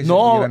there? Basically,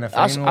 no, you're in the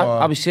final,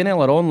 I was saying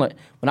earlier on, like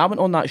when I went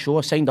on that show,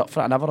 I signed up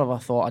for it. I never ever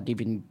thought I'd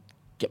even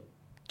get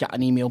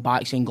an email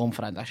back saying going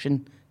for audition.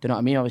 Do you know what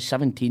I mean? I was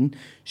 17,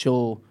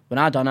 so when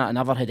I done it, I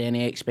never had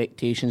any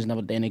expectations,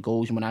 never had any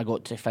goals. And when I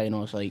got to the final,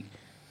 I was like,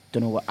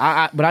 don't know what.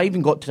 When I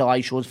even got to the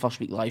live shows, first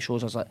week live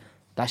shows, I was like,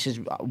 this is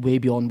way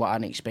beyond what I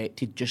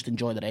expected. Just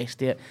enjoy the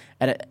rest of it.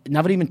 And it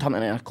never even turned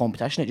into a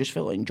competition. It just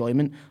felt like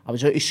enjoyment. I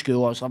was out of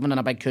school. I was living in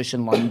a big house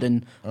in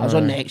London. I was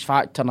on the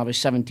X-Factor and I was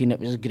 17. It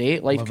was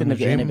great. Life couldn't have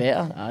get any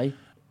better. Aye.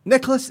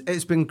 Nicholas,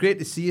 it's been great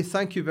to see you.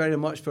 Thank you very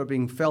much for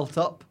being felt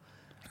up.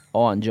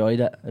 Oh, I enjoyed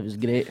it. It was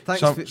great.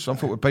 Thanks. Some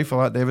folk would pay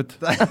for that, David.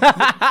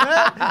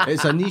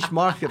 It's a niche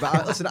market,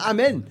 but listen, I'm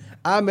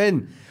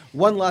in.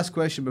 One last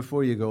question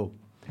before you go.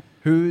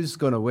 Who's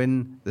going to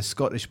win the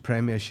Scottish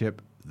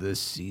Premiership this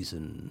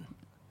season?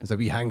 There's a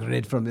wee hand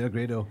grenade from there,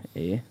 Grado.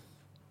 Yeah.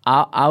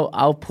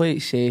 I'll play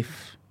it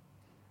safe.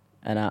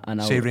 And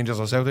I'll Say Rangers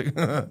or Celtic.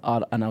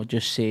 and I'll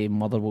just say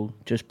Motherwell,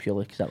 just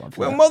purely because I love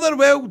Well, that.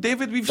 Motherwell,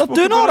 David, we've They're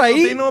spoken doing all about it. right.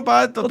 They're doing no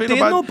bad. They're doing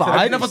no bad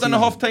Have you never this done a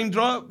season. half-time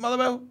draw at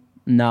Motherwell?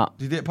 Nah.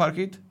 Did you do it at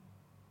Parkhead?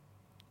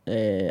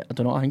 I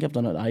don't know. I think I've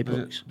done it at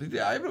Ibrox. Did you do it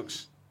at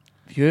Ibrox?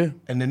 You?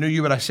 And they knew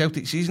you were a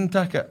Celtic season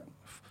ticket.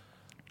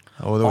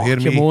 Oh, they'll hear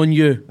Come me. on,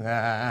 you.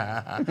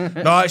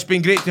 No, it's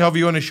been great to have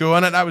you on the show,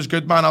 innit? That was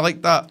good, man. I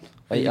like that.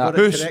 Like You that.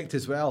 got it correct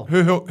as well.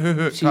 Who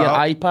See your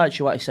iPad,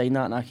 you want to sign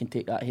that and I can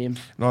take that home.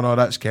 No,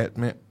 that's kept,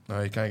 mate.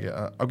 No, you can't get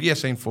that. I'll give you a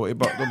signed 40,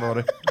 but don't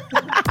worry.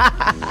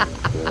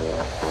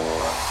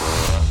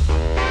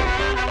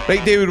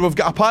 Right, David, we've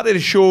got a part of the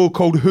show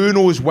called Who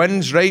Knows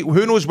Wins, right?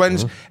 Who Knows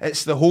Wins,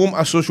 It's the home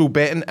of social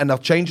betting and they're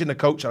changing the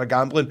culture of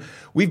gambling.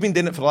 We've been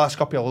doing it for the last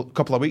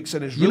couple of weeks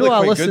and it's You really know I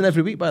quite listen good.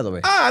 every week, by the way.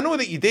 I know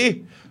that you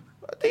do.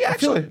 Do you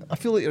actually? I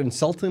feel like you're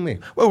insulting me.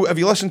 Well, have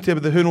you listened to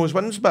the Who Knows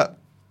Wins bit?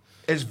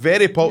 It's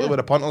very popular with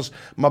the punters.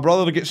 My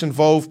brother gets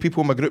involved.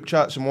 People in my group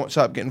chats and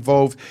WhatsApp get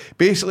involved.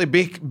 Basically,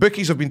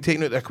 bookies have been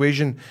taken out of the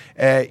equation.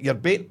 You're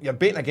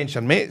betting against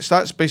your mates.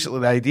 That's basically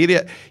the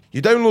idea.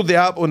 You download the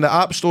app on the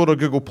App Store or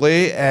Google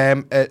Play.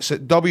 It's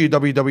at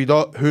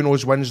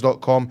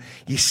www.whoknowswins.com.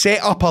 You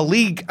set up a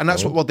league, and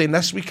that's what we're doing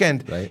this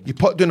weekend. Right. You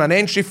put down an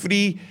entry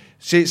fee.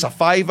 Say it's a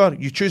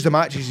 £5. You choose the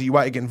matches that you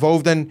want to get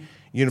involved in.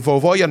 You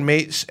involve all your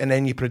mates and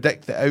then you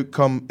predict the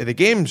outcome of the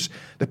games.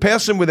 The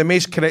person with the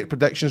most correct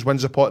predictions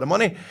wins a pot of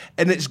money.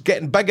 And it's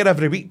getting bigger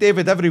every week,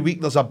 David. Every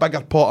week there's a bigger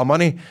pot of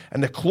money.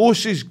 And the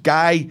closest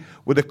guy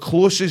with the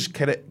closest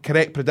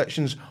correct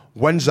predictions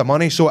wins the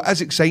money. So it is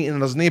exciting and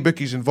there's no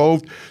bookies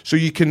involved. So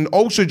you can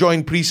also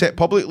join preset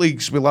public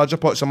leagues with larger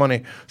pots of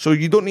money. So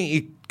you don't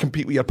need to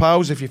compete with your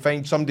pals. If you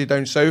find somebody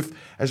down south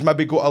has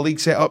maybe got a league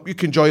set up, you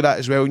can join that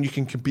as well and you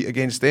can compete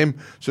against them.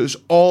 So it's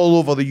all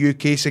over the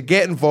UK. So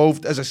get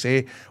involved, as I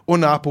say,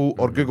 on Apple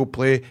or Google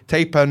Play.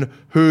 Type in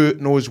Who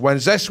Knows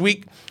Wins. This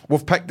week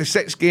we've picked the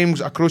 6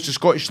 games across the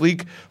Scottish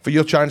League for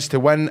your chance to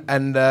win,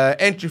 and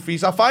entry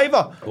fees a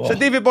 £5. So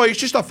David boy, it's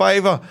just a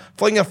 £5.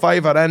 Fling your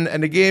 £5 in,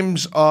 and the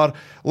games are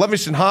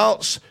Livingston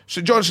Hearts,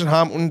 St Johnstone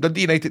Hampton,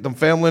 Dundee United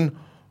Dunfermline,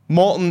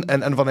 Morton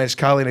and Inverness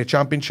Cali in the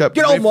Championship.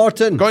 Get on,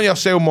 Morton. Go on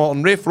yourself,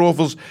 Morton. Rafe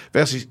Rovers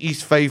versus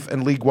East Fife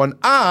in League One.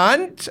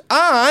 And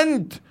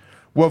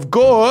we've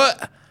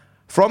got,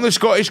 from the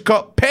Scottish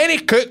Cup,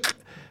 Pennycook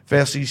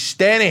versus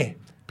Steny.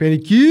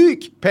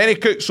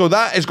 Pennycook. So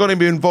that is going to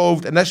be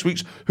involved in this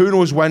week's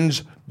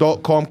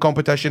whoknowswins.com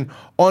competition.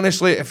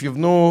 Honestly, if you've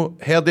no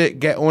heard it,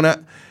 get on it.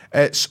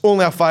 It's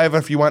only a £5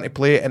 if you want to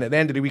play it, and at the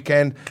end of the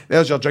weekend,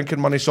 there's your drinking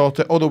money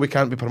sorted. Although we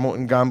can't be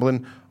promoting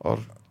gambling, or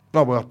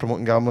no, we're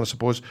promoting gambling, I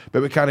suppose,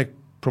 but we can't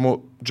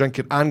promote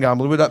drinking and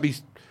gambling. Would that be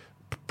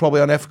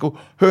probably unethical?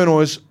 Who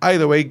knows?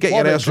 Either way, get What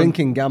your about ass on.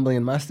 drinking, gambling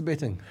and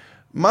masturbating?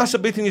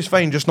 Masturbating is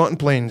fine, just not in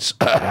planes.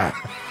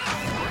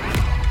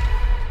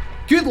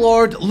 Good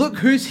Lord, look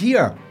who's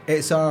here.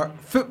 It's our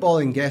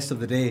footballing guest of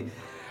the day.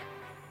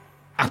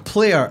 A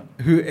player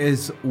who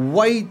is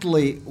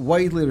widely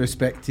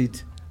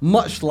respected,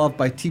 much loved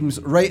by teams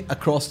right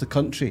across the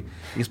country.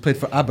 He's played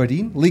for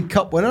Aberdeen, League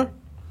Cup winner,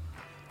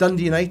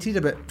 Dundee United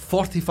about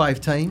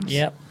 45 times.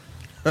 Yep.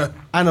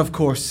 And of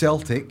course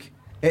Celtic.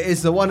 It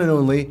is the one and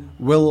only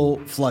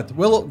Willo Flood.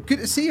 Willo, good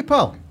to see you,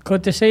 pal.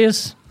 Good to see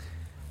us.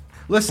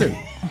 Listen,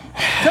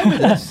 tell me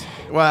this.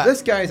 What?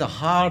 This guy is a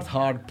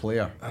hard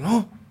player. I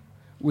know.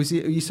 Are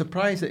you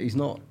surprised that he's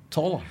not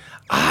taller?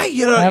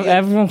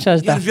 Everyone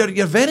says that.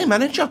 You're very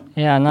miniature.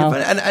 Yeah, I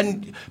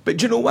know. But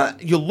do you know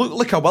what? You look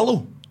like a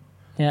Willow.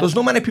 Yeah. There's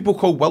not many people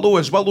called Willow.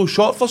 Is Willow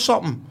short for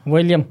something?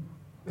 William.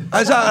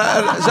 Is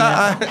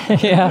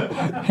that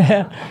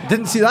Yeah.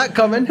 Didn't see that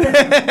coming.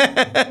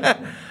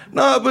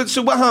 No, but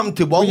so what happened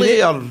to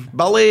Wally or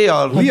Billy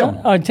or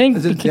Liam? I think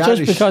Is it the just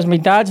Irish? because my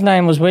dad's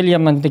name was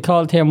William and they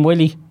called him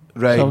Willie.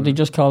 Right. So they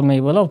just called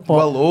me Willow. But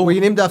Willow? Were you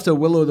named after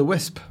Willow the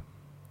Wisp?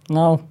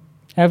 no,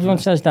 everyone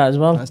says that as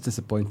well. That's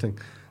disappointing.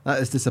 That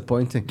is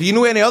disappointing. Do you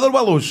know any other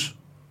Willows?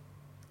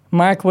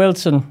 Mark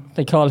Wilson,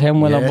 they call him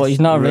Willow, Yes, but he's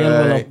not real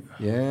Willow.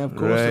 Yeah, of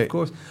course, Right. of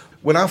course.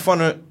 When I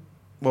found out,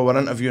 well, we're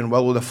interviewing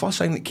Willow, the first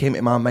thing that came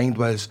to my mind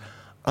was,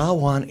 I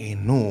want to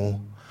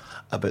know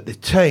about the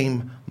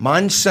time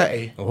Man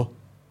City,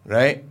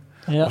 right,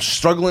 Yeah. were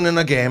struggling in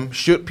a game.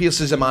 Stuart Pearce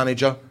is the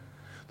manager.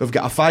 They've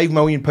got a £5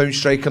 million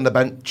striker on the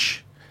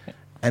bench,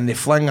 and they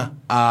fling an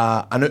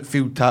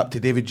outfield tap to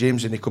David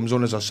James, and he comes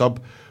on as a sub.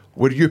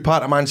 Were you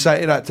part of Man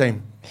City that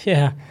time?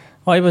 Yeah.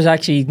 I was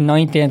actually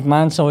 19th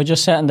man, so I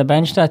just sat on the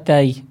bench that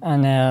day.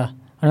 And I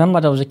remember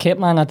there was a kit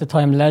man at the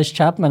time, Les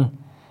Chapman.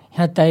 He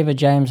had David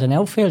James an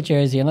outfield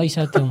jersey, and I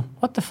said to him,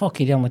 "What the fuck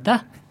are you doing with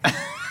that?"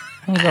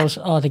 And he goes,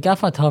 "Oh, the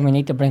gaffer told me I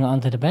need to bring it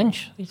onto the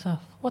bench." He said,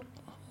 "What?"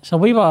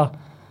 So it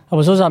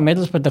was us at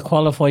Middlesbrough to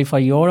qualify for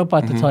Europe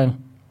at the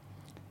time.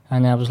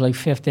 And it was like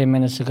 15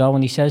 minutes to go,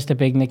 and he says to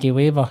Big Nicky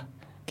Weaver,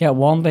 "Get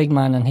one, big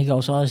man." And he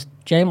goes, "Oh, is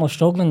James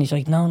struggling?" He's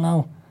like,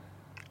 No.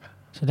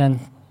 So then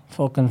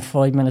fucking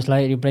 5 minutes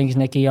later he brings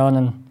Nicky on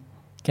and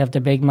gave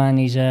the big man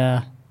his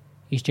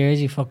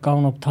jersey for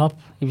going up top.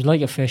 He was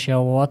like a fish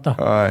out of water.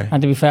 Aye.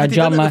 And to be fair, Had you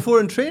done it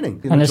before in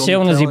training? and as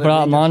soon as he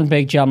brought him on,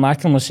 Big John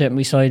Macklin was sitting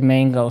beside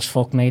me and goes,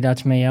 "Fuck me,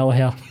 that's me out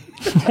here."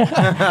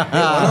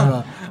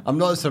 I'm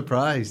not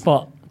surprised.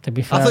 But to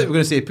be I fair, thought you were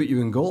going to say put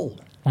you in goal.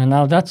 I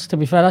know to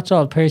be fair, that's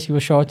all Percy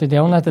was short of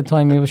doing at the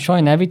time. He was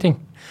trying everything.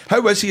 How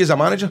was he as a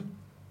manager?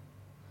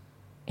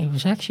 He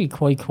was actually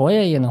quite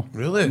quiet, you know.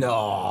 Really?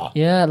 No.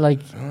 Yeah, like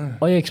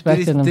I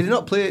expected him. Did he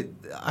not play it?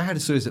 I had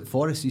stories that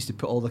Forrest used to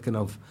put all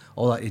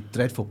that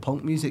dreadful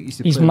punk music. Used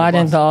to He's play mad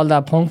on the into all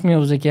that punk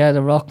music, yeah,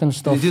 the rock and bus.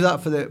 stuff. Did he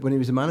do that when he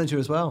was a manager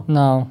as well?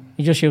 No,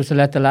 he just used to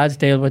let the lads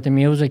deal with the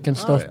music and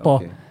stuff. Right,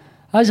 but okay.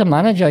 as a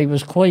manager, he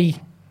was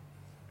quite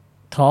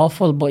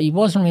thoughtful, but he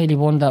wasn't really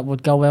one that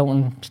would go out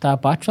and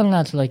start battering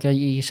lads. Like,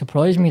 he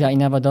surprised me that he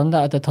never done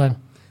that at the time.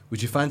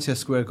 Would you fancy a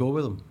square go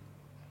with him?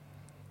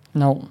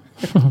 No,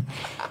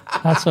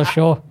 that's for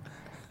sure.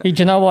 Do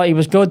you know what? He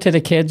was good to the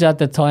kids at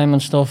the time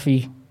and stuff.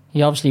 He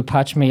obviously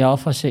patched me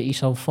off for City,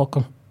 so fuck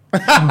him.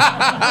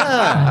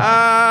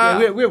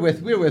 Yeah, we're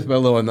with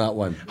Willow on that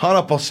one.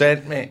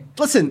 100%, mate.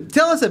 Listen,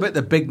 tell us about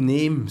the big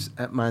names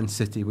at Man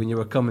City when you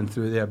were coming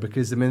through there,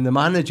 because I mean the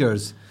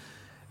managers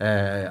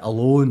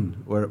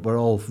alone were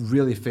all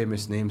really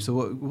famous names. So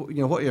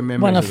what are your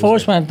memories? When I of those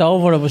first guys? went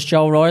over, it was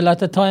Joe Royle at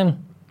the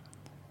time,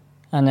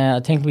 and I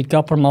think we'd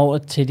got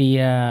promoted to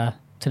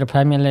the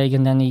Premier League,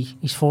 and then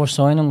his first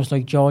signing was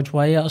like George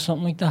Weah or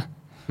something like that.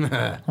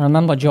 I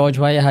remember George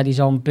Weah had his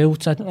own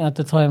boots at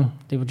the time.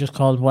 They were just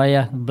called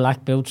Weah,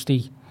 black boots.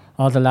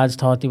 All the lads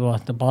thought they were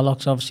the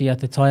bollocks, obviously,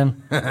 at the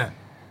time. And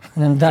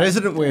then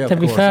President Weah, to of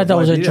be course, fair, of there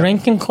was a Liberia.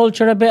 drinking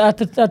culture a bit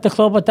at the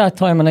club at that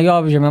time, and I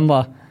always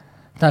remember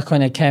that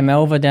kind of came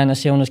over then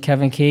as soon as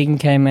Kevin Keegan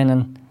came in,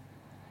 and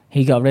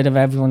he got rid of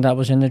everyone that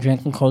was in the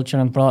drinking culture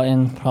and brought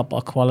in proper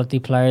quality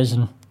players.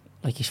 And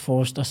like his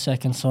first or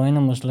second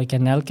signing was like a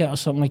Nelka or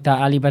something like that.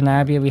 Ali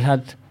Benarbia we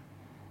had.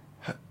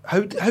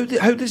 How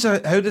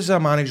does a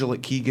manager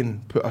like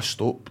Keegan put a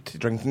stop to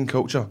drinking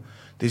culture?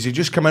 Does he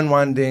just come in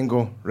one day and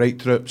go, right,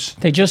 troops?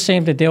 They just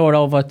seem to do it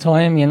over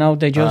time, you know.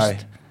 They just Aye.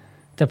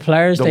 the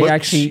players The they looks,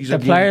 actually he's the a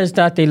players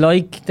that they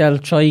like, they'll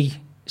try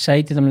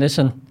say to them,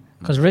 listen,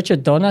 because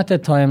Richard Dunn at the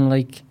time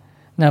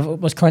never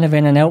was kind of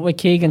in and out with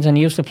Keegan's, and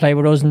he used to play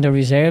with us in the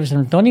reserves,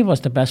 and Dunny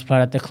was the best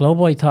player at the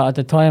club, I thought, at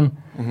the time.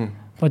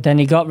 But then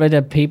he got rid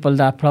of people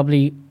that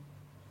probably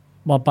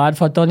were bad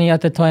for Dunny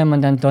at the time,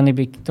 and then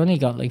Dunny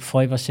got like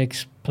 5 or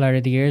 6 Player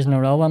of the Years in a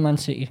row at Man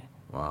City.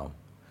 Wow.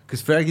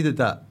 Because Fergie did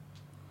that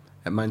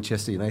at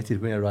Manchester United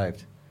when he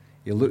arrived.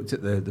 He looked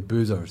at the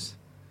boozers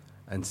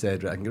and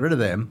said, right, I can get rid of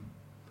them,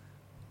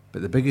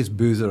 but the biggest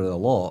boozer of the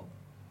lot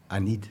I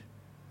need.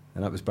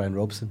 And that was Brian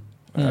Robson.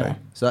 Yeah.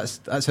 So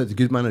that's how the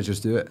good managers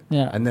do it.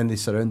 Yeah. And then they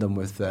surround them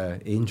with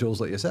angels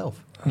like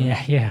yourself.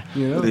 Yeah.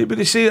 You know? But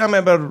they say, I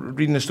remember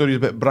reading the stories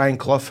about Brian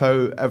Clough,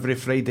 how every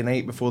Friday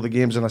night before the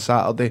games on a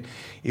Saturday,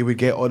 he would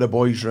get all the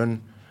boys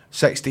round,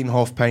 16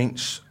 half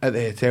pints at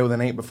the hotel the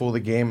night before the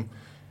game,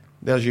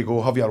 there you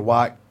go, have your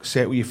whack,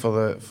 settle you for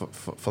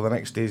the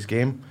next day's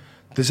game.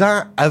 Does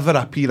that ever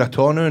appear at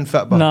all now in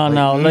football? No.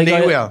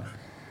 Nowhere.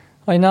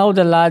 I know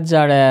the lads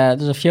are,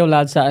 there's a few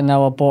lads that are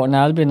now at Bolton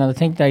Albion, and I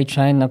think they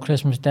trained on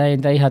Christmas Day,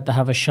 and they had to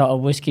have a shot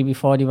of whiskey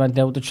before they went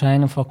out to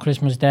training for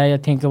Christmas Day, I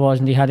think it was,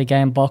 and they had a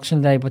game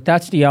Boxing Day. But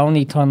that's the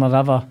only time I've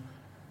ever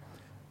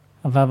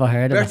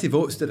heard of it. Bertie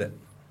Votes did it.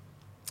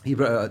 He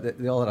brought out,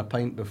 they all had a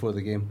pint before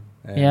the game.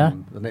 The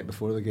night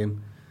before the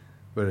game.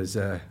 Whereas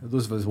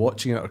those of us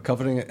watching it or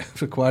covering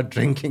it required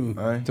drinking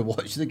to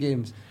watch the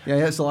games. Yeah,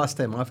 that's the last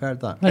time I've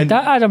heard that. Like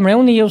that Adam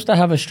Rooney used to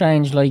have a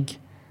strange, like,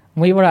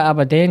 we were at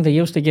Aberdeen, they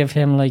used to give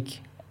him, like,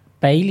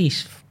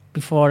 Baileys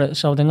before it.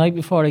 So the night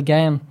before the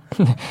game,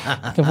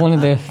 I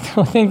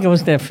think it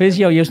was the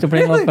physio used to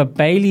bring up a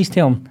Baileys to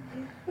him.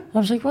 I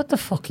was like, what the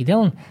fuck are you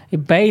doing?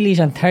 Baileys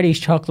and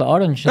Terry's chocolate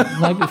orange the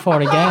night before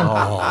the game.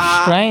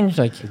 Strange,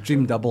 like. A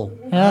dream double.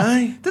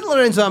 Yeah. Didn't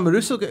Lorenzo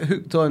Amoruso get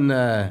hooked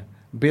on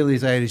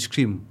Bailey's Irish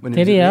Cream when he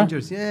was at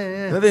Rangers?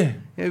 Yeah. Did he?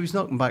 Yeah, he was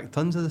knocking back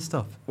tons of the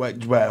stuff.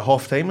 What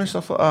half time and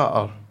stuff like that?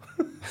 Or?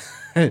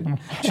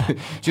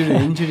 During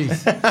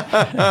injuries.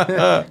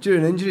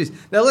 During injuries.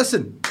 Now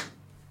listen,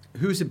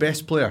 who's the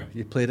best player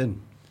you played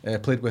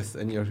with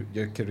in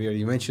your career?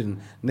 You mentioned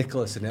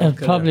Nicholas McDonald.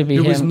 It'd probably be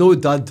There him. was no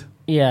dud.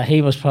 Yeah,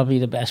 he was probably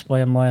the best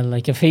by a mile.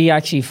 Like, if he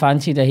actually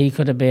fancied it, he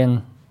could have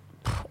been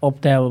up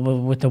there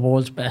with the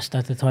world's best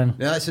at the time.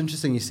 Yeah, that's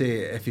interesting you say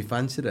if he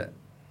fancied it.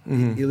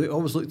 He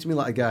always looked to me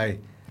like a guy.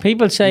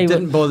 People say he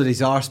didn't bother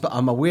his arse, but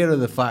I'm aware of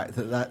the fact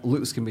that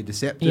looks can be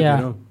deceptive. Yeah.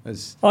 You know,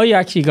 I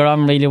actually got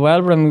on really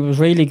well with him. He was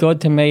really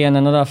good to me and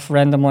another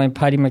friend of mine,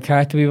 Paddy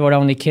McCarthy. We were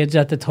only kids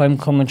at the time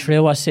coming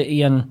through our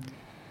city, and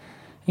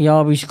he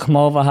always come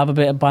over, have a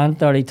bit of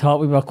banter. He thought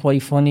we were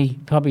quite funny. He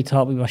probably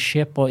thought we were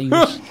shit, but he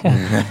was.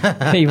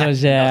 He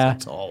was.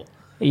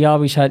 He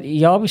always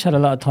had a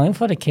lot of time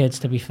for the kids.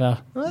 To be fair,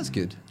 well, that's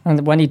good.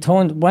 And when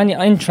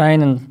in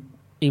training,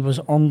 he was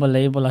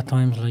unbelievable at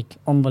times, like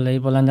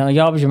unbelievable. And I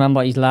always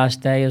remember his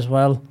last day as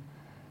well.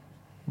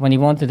 When he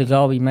wanted to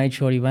go, we made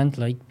sure he went,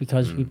 like,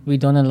 because we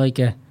done it like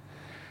a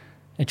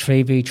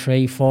 3v3,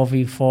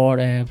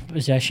 4v4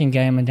 possession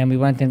game, and then we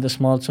went into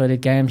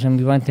small-sided games, and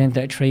we went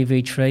into a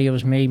 3v3. It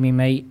was me, my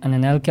mate, and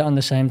an Elkett on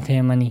the same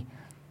team, and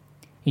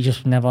he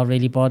just never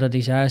really bothered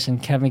his arse.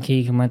 And Kevin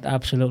Keegan went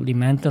absolutely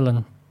mental,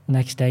 and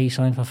next day he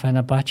signed for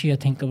Fenerbahce, I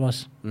think it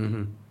was.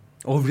 Mm-hmm.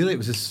 Oh, really? It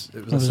was as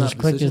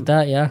quick decision? as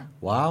that, yeah.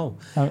 Wow.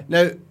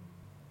 Now,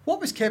 what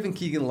was Kevin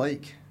Keegan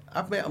like?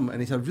 I've met him, and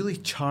he's a really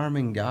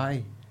charming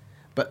guy,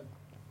 but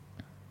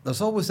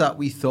there's always that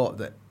wee thought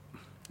that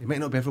he might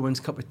not be everyone's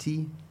cup of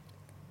tea.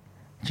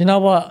 Do you know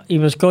what? He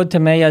was good to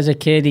me as a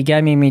kid. He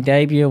gave me my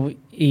debut.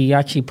 He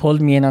actually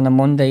pulled me in on a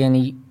Monday, and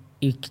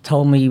he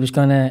told me he was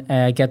going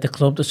to get the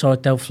club to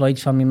sort out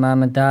flights for my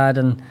mum and dad,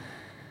 and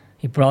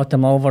he brought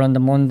them over on the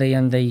Monday,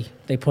 and they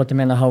put them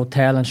in a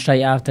hotel, and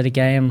straight after the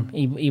game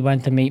he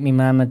went to meet my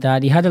mum and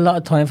dad. He had a lot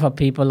of time for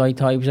people. I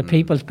thought he was a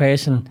people's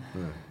person.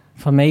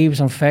 For me, he was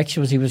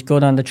infectious. He was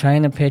good on the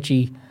training pitch.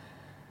 He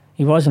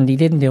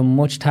didn't do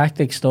much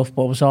tactic stuff,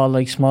 but it was all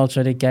like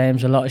small-sided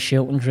games, a lot of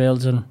shooting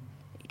drills, and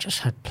he just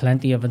had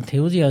plenty of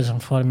enthusiasm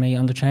for me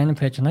on the training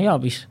pitch, and I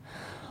always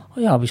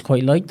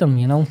quite liked him,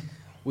 you know.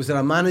 Was there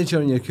a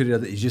manager in your career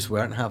that you just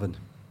weren't having?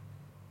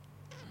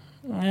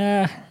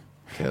 Yeah.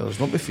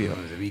 Don't be fair.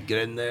 There's a wee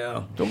grin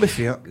there. Don't be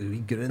fair.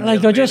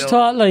 Like, I just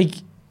thought, like,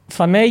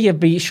 for me,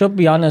 you should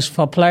be honest.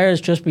 For players,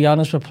 just be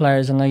honest with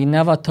players. And I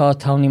never thought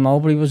Tony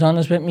Mowbray was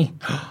honest with me.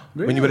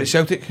 Really? When you were at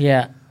Celtic?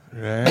 Yeah.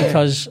 Right.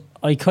 Because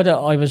I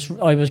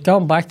was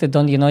going back to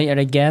Dundee United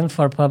again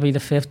for probably the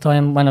 5th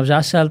time when I was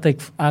at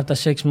Celtic after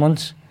 6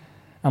 months,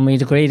 and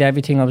we'd agreed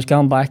everything. I was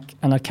going back,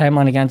 and I came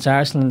on against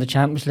Arsenal in the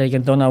Champions League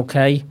and done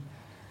okay.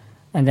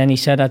 And then he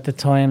said at the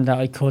time that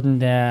I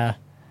couldn't.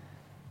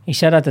 He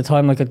said at the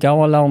time I could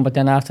go alone, but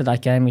then after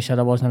that game he said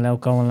I wasn't allowed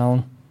to go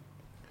alone.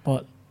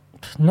 But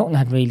nothing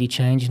had really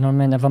changed, you know what I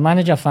mean? If a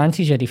manager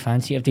fancies you, they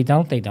fancy you. If they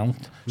don't, they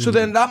don't. So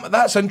then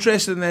that's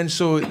interesting then.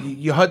 So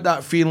you had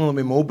that feeling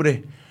with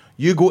Mowbray.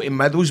 You go to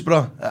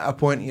Middlesbrough at a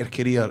point in your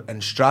career,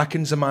 and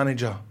Strachan's the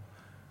manager.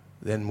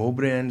 Then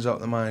Mowbray ends up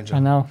the manager. I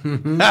know.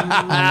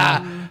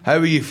 How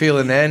were you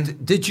feeling then?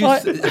 Did you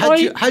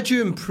had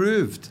you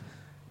improved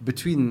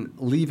between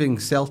leaving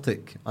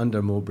Celtic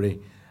under Mowbray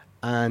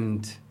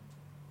and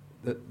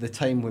the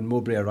time when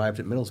Mowbray arrived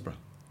at Middlesbrough?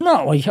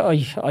 No,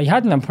 I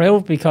hadn't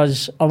improved,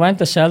 because I went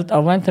to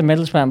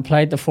Middlesbrough and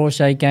played the first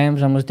 8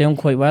 games and was doing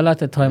quite well at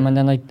the time, and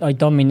then I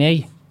done my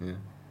knee. Yeah.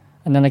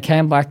 And then I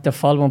came back the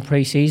following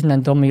pre-season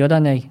and done my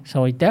other knee.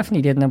 So I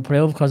definitely didn't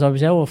improve, because I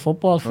was out of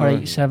football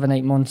for 7,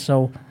 8 months.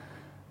 So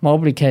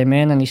Mowbray came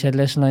in and he said,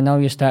 listen, I know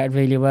you started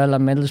really well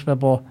at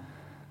Middlesbrough,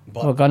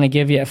 but we're going to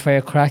give you a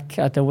fair crack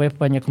at the whip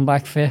when you come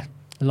back fit.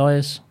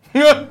 Liars.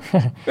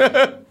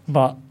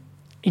 But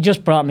he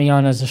just brought me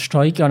on as a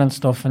striker and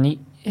stuff, and he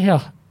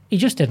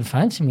just didn't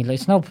fancy me.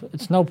 Like,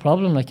 it's no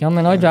problem. Like, I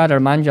mean, I'd rather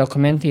a manager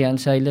come into you and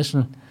say,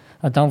 listen,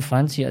 I don't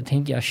fancy you, I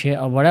think you're shit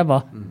or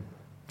whatever.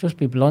 Just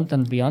be blunt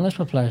and be honest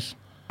with players.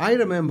 I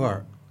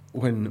remember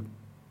when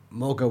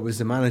Mogga was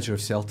the manager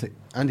of Celtic.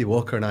 Andy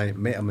Walker and I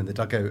met him in the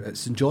dugout at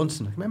St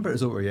Johnstone. I remember it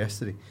was over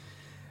yesterday.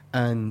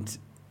 And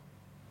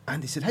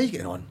Andy said, how you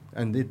getting on?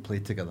 And they'd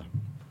played together.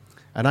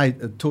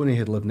 And Tony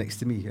had lived next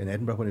to me in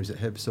Edinburgh when he was at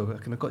Hibs, so I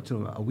kind of got to know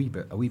him a wee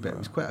bit. He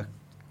was quite a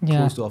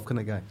closed-off kind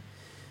of guy.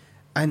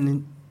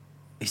 And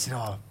he said,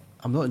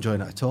 I'm not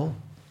enjoying it at all.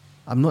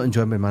 I'm not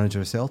enjoying being manager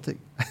of Celtic.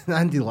 And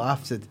Andy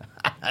laughed, said,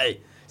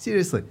 hey,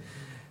 seriously?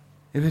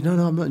 He went, no,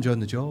 I'm not enjoying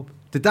the job.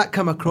 Did that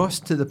come across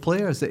to the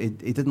players that he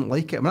didn't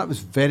like it? I mean, that was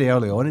very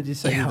early on. He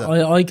decided that.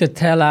 I could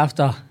tell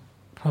after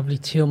probably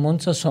 2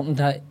 months or something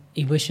that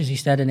he wishes he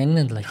stayed in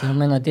England. Like, you know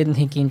what I mean? I didn't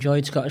think he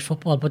enjoyed Scottish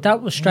football, but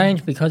that was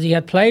strange because he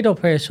had played up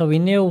here, so he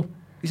knew.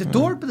 He's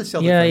adored by the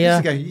Celtic fans. He's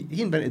the guy,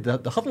 he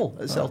invented the huddle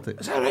at Celtic.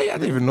 Is that right? I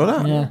didn't even know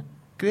that. Yeah.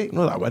 Great.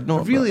 No, that would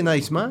not. A really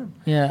nice man.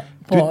 Yeah,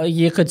 but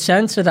you could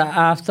sense it that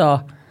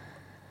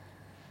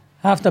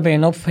after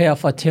being up here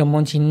for 2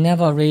 months, he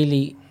never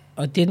really.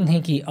 I didn't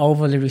think he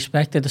overly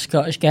respected the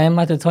Scottish game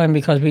at the time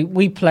because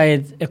we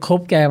played a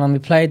cup game and we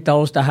played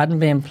those that hadn't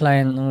been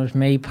playing. And it was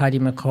me, Paddy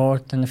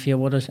McCourt and a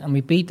few others, and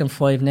we beat them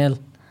 5-0.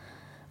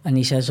 And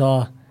he says,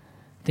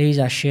 these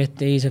are shit.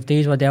 If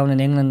these were down in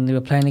England, they were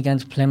playing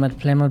against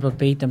Plymouth would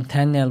beat them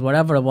 10-0,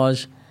 whatever it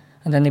was.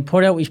 And then they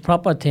put out his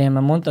proper team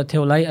a month or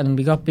two later and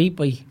we got beat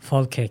by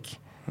Falkirk.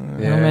 You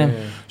know what I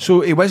mean?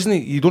 So he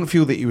wasn't. You don't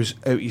feel that he was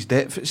out his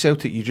depth at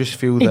Celtic. You just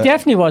feel that he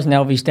definitely wasn't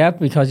out of his depth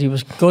because he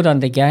was good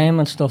on the game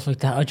and stuff like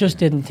that. I just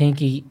didn't think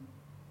he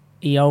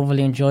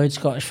overly enjoyed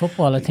Scottish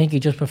football. I think he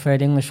just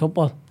preferred English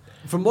football.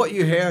 From what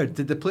you heard,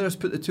 did the players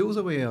put the tools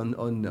away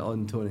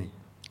on Tony?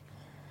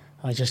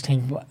 I just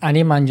think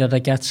any manager that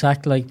gets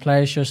sacked, like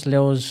players just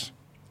lose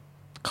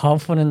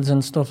confidence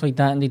and stuff like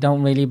that, and they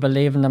don't really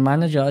believe in the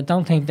manager. I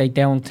don't think they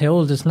down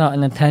tools. It's not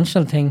an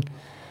intentional thing.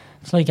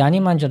 It's like any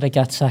manager that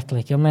gets sacked.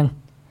 Like, I mean,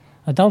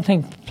 I don't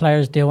think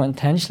players do it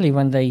intentionally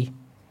when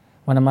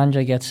a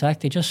manager gets sacked.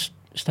 They just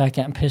start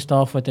getting pissed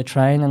off with the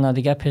training, or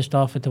they get pissed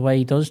off with the way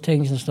he does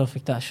things and stuff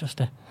like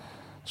that.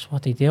 It's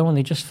what they do, and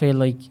they just feel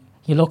like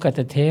you look at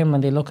the team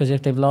and they look as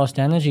if they've lost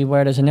energy.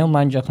 Whereas a new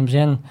manager comes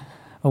in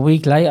a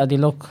week later, they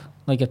look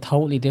like a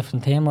totally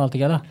different team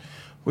altogether.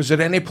 Was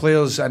there any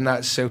players in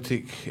that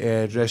Celtic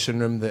dressing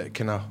room that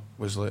kind of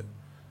was like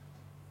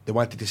they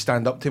wanted to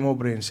stand up to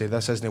Mowbray and say,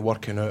 "This isn't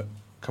working out.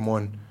 Come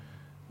on."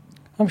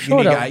 I'm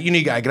sure you need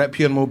to get a grip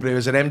here, Mowbray.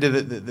 Was there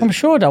anybody that I'm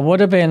sure that would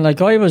have been like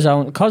I was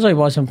out because I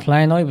wasn't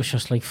playing. I was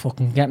just like,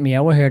 "Fucking get me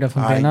out of here!" If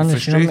I'm being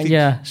honest, you know what I mean?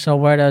 Yeah. So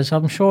whereas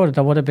I'm sure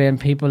there would have been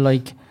people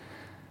like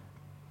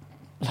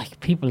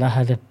people that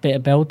had a bit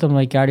about them,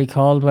 like Gary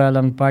Caldwell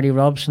and Barry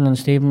Robson and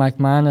Steve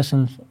McManus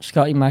and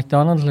Scotty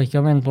McDonald. Like,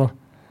 I mean, but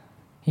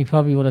he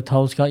probably would have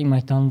told Scotty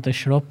McDonald to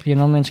shut up. You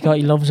know what I mean?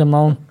 Scotty loves a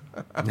moan.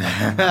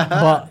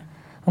 But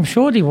I'm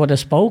sure he would have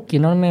spoke. You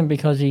know what I mean?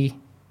 Because he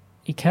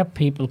kept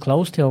people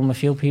close to him, a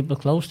few people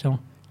close to him.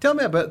 Tell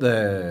me about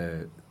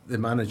the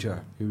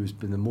manager who's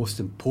been the most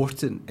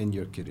important in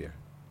your career.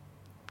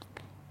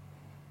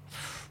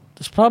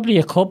 There's probably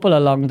a couple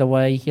along the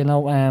way, you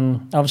know.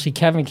 Obviously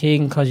Kevin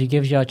Keegan, because he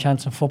gives you a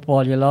chance in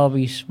football. You'll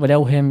always,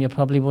 without him, you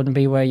probably wouldn't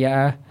be where you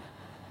are.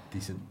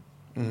 Decent.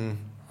 Mm-hmm.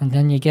 And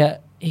then you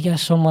get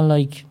someone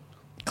like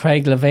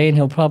Craig Levein,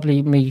 who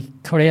probably my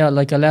career,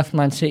 like I left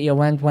Man City, I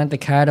went to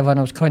Cardiff and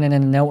I was kind of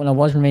in and out and I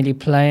wasn't really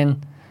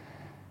playing.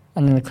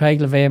 And then Craig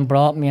Levein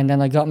brought me, and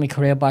then I got my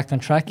career back on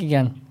track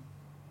again.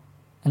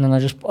 And then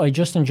I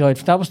just enjoyed.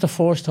 That was the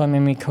first time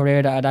in my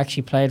career that I'd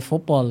actually played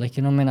football. Like,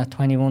 you know what I mean, at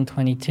 21,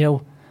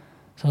 22.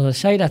 So I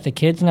say that to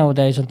kids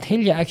nowadays,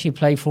 until you actually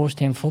play first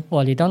team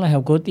football, you don't know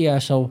how good they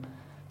are. So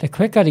the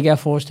quicker they get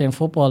first team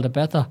football, the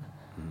better.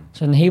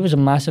 So then he was a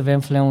massive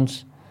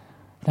influence.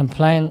 Then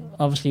playing,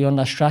 obviously,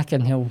 under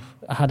Strachan, who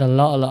I had a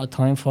lot of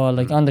time for.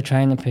 Like, on the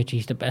training pitch,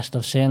 he's the best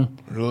I've seen.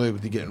 Really?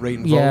 Would he get right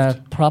involved? Yeah,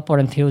 proper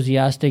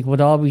enthusiastic.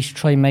 Would always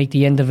try and make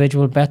the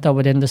individual better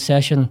within the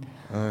session.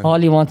 All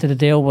he wanted to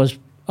do was,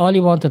 all he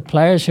wanted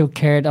players who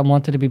cared and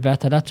wanted to be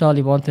better. That's all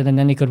he wanted, and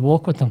then he could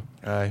work with them.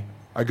 Aye.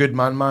 A good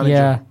man manager.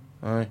 Yeah.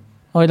 Aye.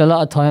 I had a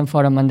lot of time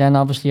for him, and then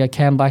obviously I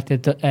came back to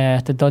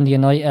Dundee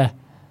United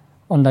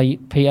under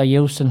Peter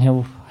Houston,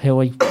 who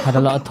I had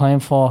a lot of time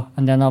for,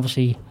 and then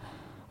obviously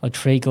I had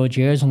 3 good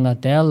years under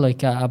Dale,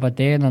 like at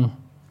Aberdeen, and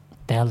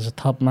Dale's a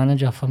top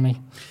manager for me.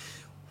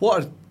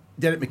 What are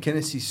Derek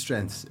McInnes's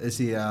strengths? Is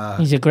he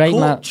He's a great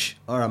coach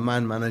or a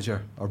man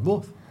manager, or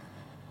both?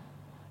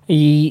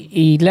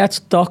 He lets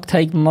Doc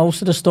take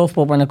most of the stuff,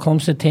 but when it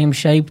comes to team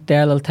shape,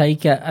 Dale will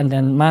take it. And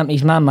then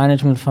his man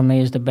management for me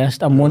is the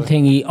best. And one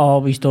thing he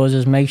always does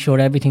is make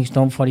sure everything's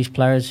done for his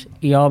players.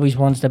 He always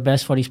wants the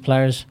best for his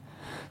players.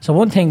 So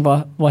one thing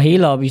what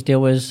he'll always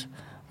do is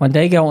when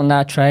they go on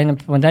that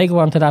training, when they go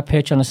onto that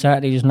pitch on a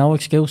Saturday, there's no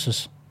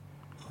excuses.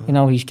 You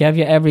know, he's gave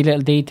you every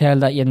little detail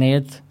that you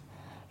need.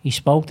 He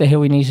spoke to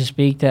who he needs to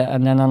speak to,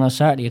 and then on a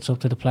Saturday it's up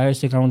to the players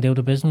to go and do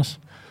the business.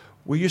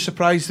 Were you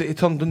surprised that he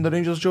turned down the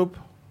Rangers job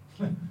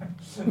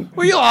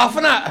What are you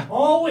laughing at?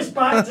 Always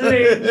back to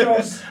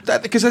Rangers.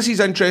 Because this is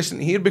interesting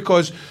here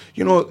because,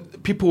 you know,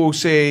 people will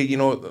say, you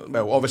know,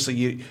 well,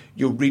 obviously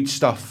you'll read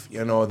stuff,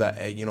 you know,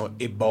 that, you know,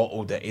 he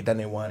bottled it, he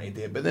didn't want to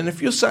do it. But then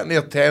if you're sitting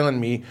there telling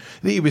me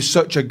that he was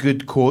such a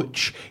good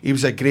coach, he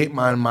was a great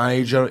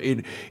manager,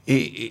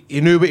 he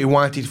knew what he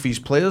wanted for his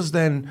players,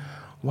 then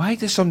why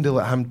does somebody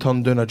like him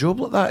turn down a job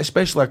like that,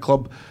 especially a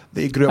club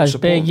that he grew up As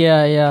supporting? big,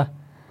 yeah.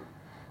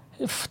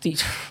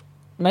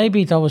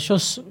 Maybe that was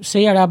just,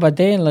 see at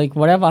Aberdeen, like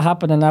whatever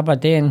happened in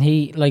Aberdeen,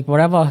 he, like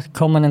whatever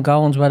coming and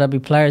goings, whether it be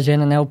players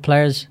in and out,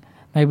 players,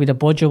 maybe the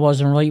budget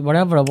wasn't right,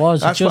 whatever it was.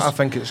 That's it just, what I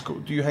think it's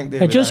called. Do you think,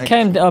 David? it just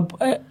came,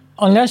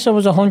 unless it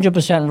was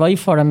 100% right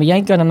for him, he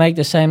ain't going to make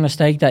the same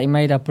mistake that he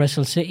made at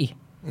Bristol City.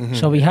 Mm-hmm.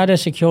 So he had a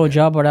secure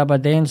job at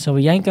Aberdeen, so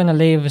he ain't going to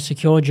leave a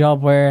secure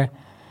job where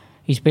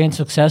he's been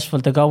successful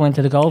to go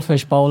into the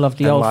Goldfish Bowl of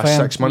the old last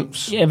firm 6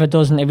 months. if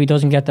he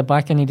doesn't get the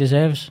backing he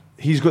deserves.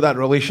 He's got that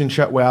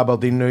relationship with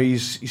Aberdeen now.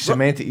 He's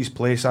cemented his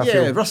place. I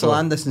feel. Russell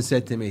Anderson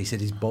said to me, he said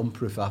he's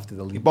bomb-proof after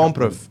the league.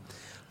 Bomb-proof.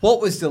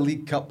 What was the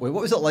League Cup? What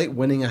was it like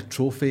winning a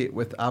trophy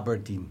with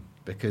Aberdeen?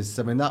 Because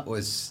I mean that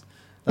was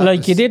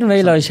like you didn't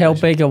realise how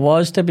big it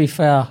was. To be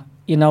fair,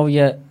 you know,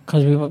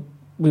 because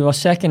we were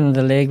second in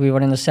the league. We were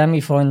in the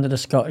semi-final of the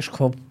Scottish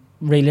Cup.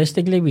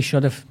 Realistically, we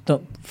should have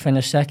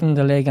finished second in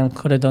the league and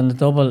could have done the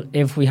double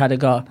if we had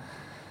got.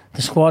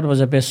 The squad was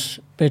a bit.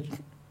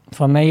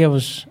 For me, it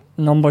was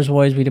numbers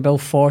wise. We'd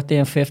about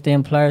 14,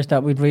 15 players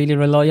that we'd really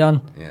rely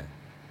on. Yeah,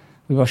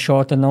 we were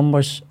short of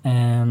numbers.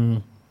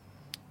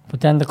 But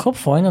then the cup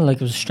final, like,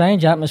 it was a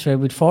strange atmosphere.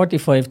 We'd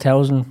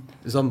 45,000. It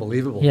was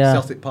unbelievable. Yeah.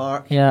 Celtic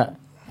Park. Yeah,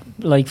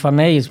 like for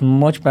me, it's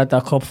much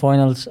better cup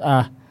finals.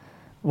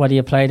 Whether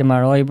you played them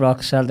at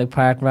Ibrox, Celtic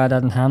Park, rather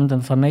than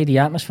Hampden. For me, the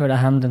atmosphere at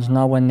Hampden's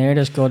nowhere near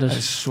as good as.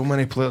 There's so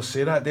many players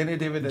say that, didn't you,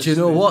 David? Do you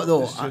know what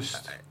though?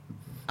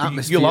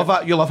 You love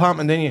that. You love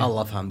Hampden, didn't you? I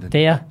love Hampden. Do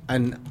you?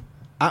 And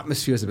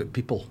atmosphere is about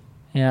people.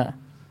 Yeah.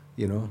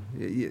 You know,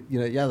 you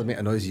know, yeah, they make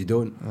a noise. You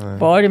don't.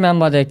 But I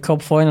remember the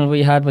cup final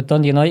we had with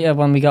Dundee United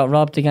when we got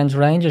robbed against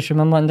Rangers.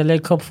 Remember in the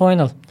League Cup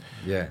final?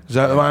 Yeah. Was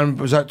that the one?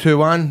 Was that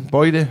 2-1,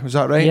 Boydie? Was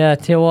that right? Yeah,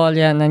 2-2.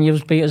 Yeah, and then you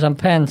beat us on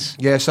pens.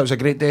 Yes, that was a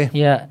great day.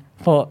 Yeah,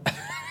 but do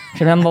you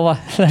remember what?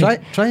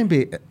 Like, try and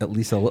be at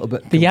least a little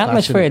bit. The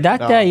atmosphere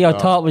that day, I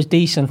thought was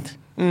decent.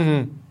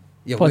 Mm-hmm.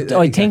 Yeah, but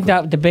I think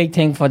that the big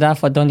thing for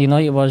Dundee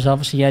United was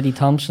obviously Eddie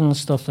Thompson and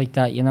stuff like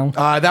that, you know.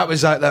 That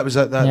was that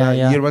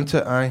Yeah. year, wasn't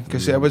it? Aye,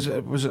 because it was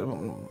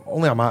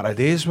only a matter of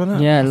days,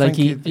 wasn't it? Yeah, I like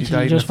think he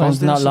died just on went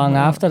Thursday or not long something.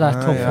 after that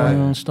cup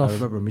final and stuff. I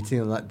remember meeting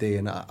him that day,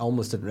 and I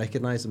almost didn't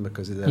recognise him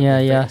because of the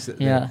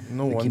Yeah.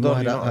 No the wonder, chemo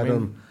you know what I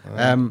mean?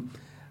 on.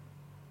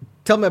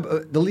 Tell me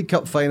about the League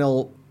Cup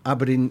final,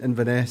 Aberdeen and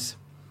Inverness.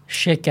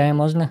 Shit game,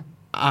 wasn't it?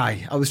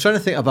 Aye, I was trying to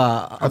think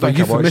about a think I watched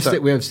euphemistic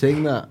it. way of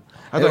saying that.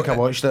 I think I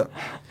watched it.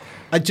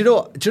 Do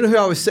you know who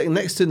I was sitting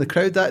next to in the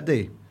crowd that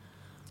day?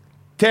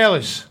 Tell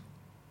us.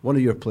 One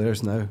of your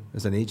players now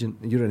is an agent.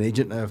 You're an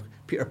agent now,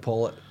 Peter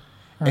Pollitt.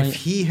 Right. If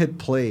he had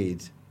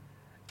played,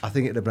 I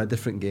think it'd have been a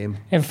different game.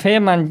 If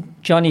him and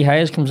Johnny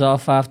Hayes comes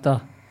off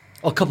after,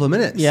 A couple of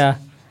minutes. yeah.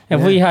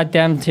 If we had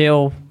them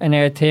two in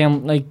our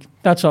team, like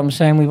that's what I'm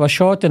saying. We were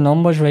short of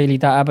numbers really.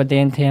 That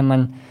Aberdeen team,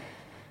 and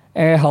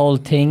our whole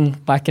thing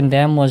back in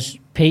them was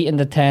Pete in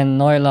the 10,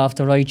 Niall off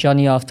the right,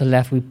 Johnny off the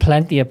left. We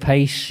plenty of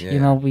pace, you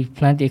know. We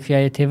plenty of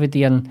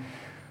creativity, and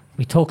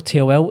we took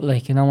two out,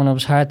 like, you know, when it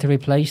was hard to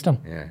replace them.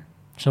 Yeah.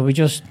 So we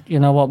just, you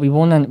know what, we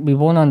won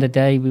on the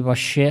day. We were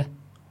shit.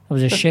 It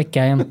was a shit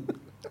game,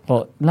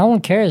 but no one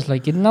cares.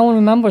 Like, no one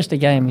remembers the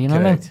game. You know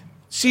what I mean?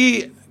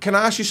 See, can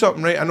I ask you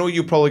something, right? I know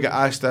you probably get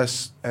asked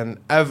this, and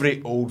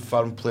every Old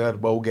Firm player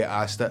will get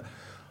asked it,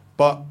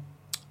 but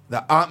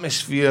the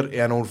atmosphere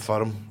in Old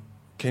Firm,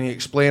 can you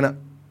explain it?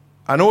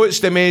 I know it's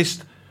the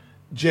most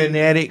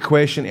generic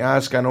question to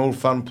ask an Old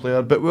Firm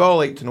player, but we all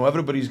like to know.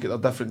 Everybody's got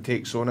their different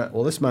takes on it.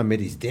 Well, this man made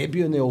his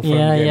debut in the Old Firm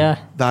game. Yeah.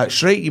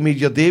 That's right. You made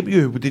your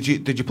debut. Did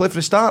you play for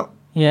the start?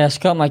 Yeah,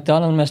 Scott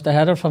McDonald missed a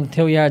header from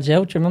 2 yards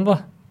out. Do you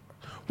remember?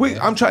 Wait,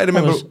 I'm trying to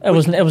remember.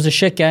 It was a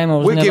shit game.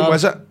 What game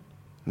was it?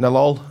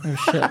 Nil-all. It was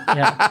shit.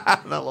 Yeah.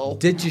 Nil-all.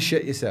 Did you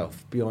shit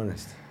yourself? Be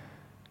honest.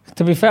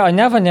 To be fair, I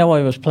never knew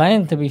I was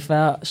playing. To be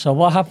fair, so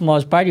what happened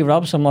was Barry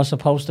Robson was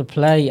supposed to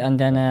play, and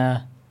then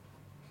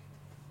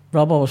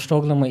Robbo was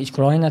struggling with his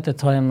groin at the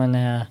time,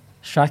 and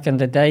Strachan,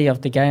 the day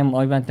of the game,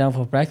 I went down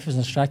for breakfast,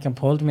 and Strachan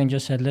pulled me and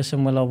just said,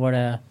 "Listen,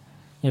 Willo,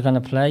 you're going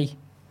to play."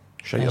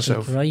 Shit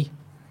yourself. Right.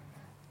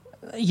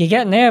 You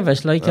get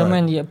nervous, like,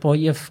 I mean, but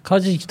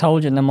because he's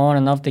told you in the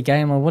morning of the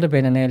game, it would have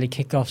been an early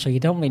kick-off, so you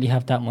don't really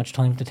have that much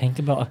time to think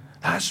about it.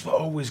 That's what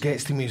always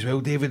gets to me as well,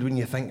 David, when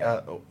you think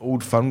of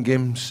Old Firm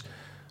games,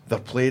 they're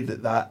played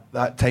at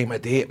that time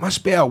of day. It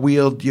must be a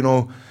weird, you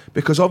know,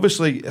 because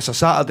obviously it's a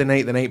Saturday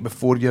night, the night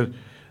before, you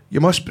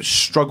must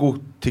struggle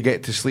to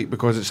get to sleep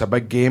because it's a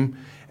big game,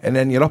 and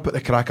then you're up at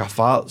the crack of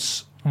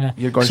farts. Yeah.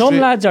 You're going some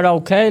straight. lads are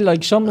okay,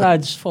 like some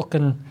lads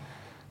fucking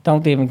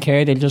don't even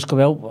care, they'll just go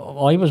out.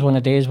 I was one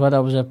of these, whether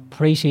it was a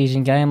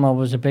pre-season game or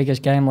was the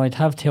biggest game, I'd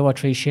have 2 or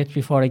 3 shits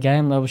before a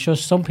game. It was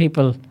just some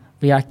people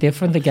react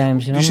different to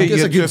games. You know, You say you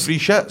It's a get 2 or good- 3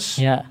 shits.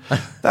 yeah,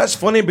 That's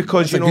funny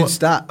because That's you a know. good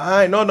stat.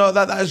 Aye, no,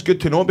 that is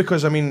good to know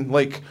because I mean,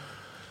 like,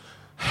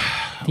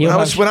 Do you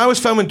watch- when I was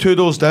filming Two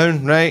Doors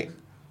Down, right,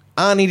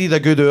 I needed a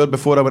good hour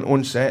before I went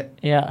on set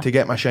Yeah. to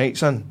get my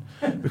shites in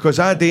because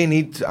I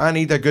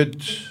need a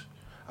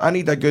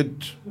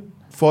good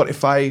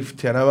 45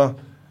 to an hour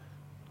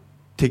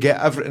to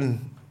get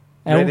everything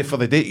ready for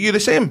the day. You the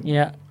same?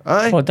 yeah.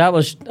 Aye. But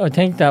I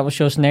think that was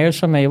just nerves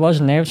for me. It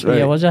wasn't nerves for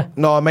you, was it?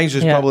 No, mine's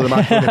just Yeah. probably the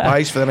macaroni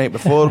pies for the night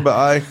before, but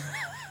aye.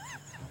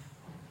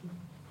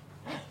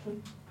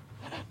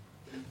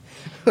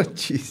 Oh,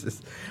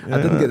 Jesus. I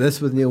didn't get this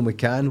with Neil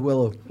McCann,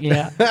 Willow.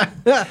 Yeah.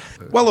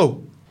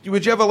 Willow,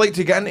 would you ever like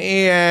to get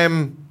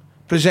into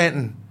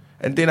presenting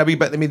and doing a wee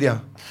bit of the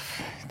media?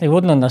 They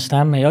wouldn't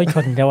understand me. I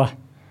couldn't do it.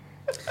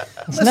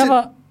 It's Listen,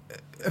 never.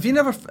 Have you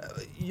never...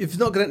 You've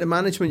not got into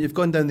management, you've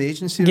gone down the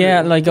agency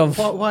Yeah, route. like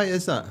Why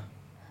is that?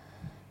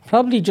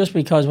 Probably just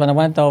because when I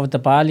went over to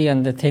Bali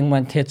and the thing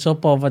went tits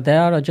up over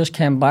there, I just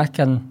came back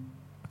and...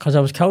 Because I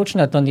was coaching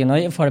at Dundee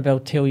United for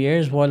about 2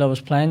 years while I was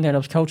playing there. I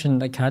was coaching in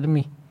the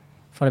academy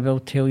for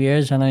about 2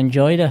 years and I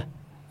enjoyed it.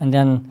 And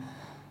then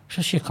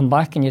just you come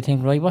back and you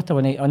think, right, what do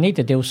I need? I need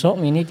to do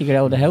something. You need to get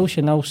out of the house,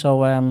 you know.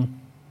 So I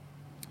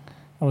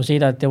was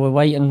either they were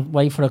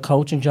wait for a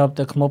coaching job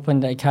to come up in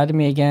the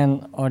academy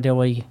again, or they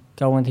were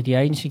go into the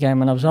agency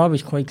game. And I was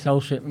always quite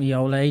close with my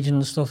old agent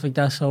and stuff like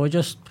that. So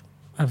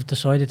I've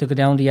decided to go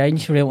down the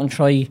agency route and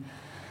try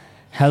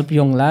help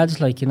young lads,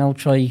 like, you know,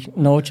 try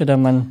nurture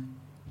them. And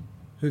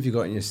Who have you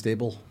got in your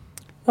stable?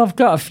 I've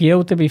got a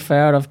few, to be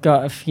fair. I've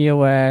got a few,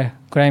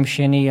 Graham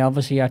Shinney,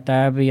 obviously, at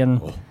Derby.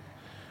 And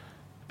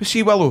But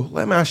see, Willow,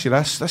 let me ask you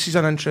this. This is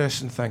an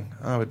interesting thing,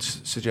 I would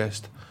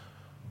suggest.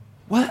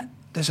 What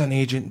does an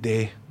agent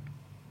do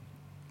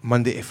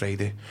Monday to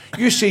Friday?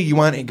 You say you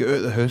want to get out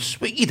of the house.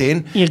 What you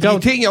doing? You go-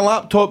 taking your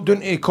laptop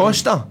down to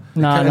Costa?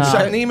 No, and no.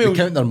 sending They emails?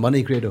 count their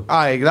money, Grado.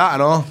 Aye, that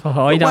and all.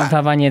 I don't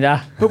have any of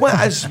that. But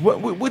what is...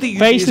 What do you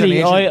Basically,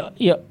 do as an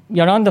agent?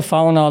 you're on the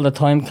phone all the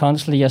time,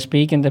 constantly. You're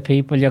speaking to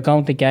people. You're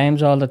going to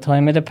games all the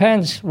time. It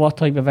depends what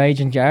type of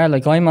agent you are.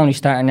 Like, I'm only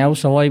starting out,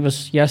 so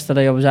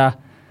yesterday I was at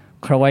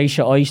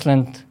Croatia,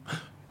 Iceland,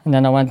 and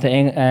then I went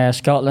to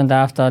Scotland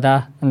after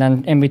that, and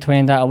then in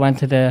between that I went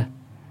to the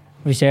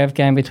reserve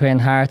game between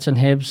Hearts and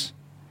Hibs.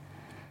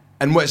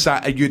 And what's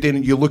that? Are you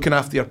doing? You're looking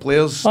after your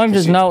players? I'm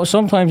just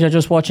sometimes you're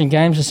just watching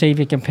games to see if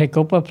you can pick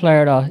up a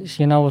player or,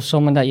 you know,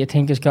 someone that you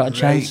think has got a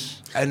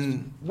chance.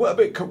 And what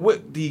about...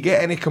 What, do you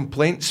get any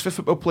complaints for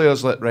football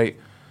players? Like, right,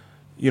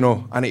 you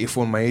know, I need to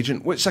phone my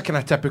agent. What's a kind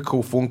of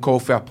typical phone call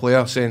for a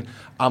player saying,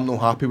 I'm not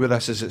happy with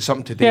this? Is it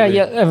something to do with...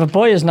 Yeah, if a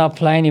boy is not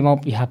playing, he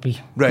won't be happy.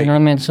 Right. You know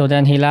what I mean? So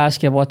then he'll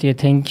ask you, what do you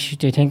think?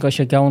 Do you think I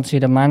should go and see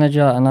the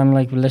manager? And I'm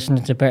like, well, listen,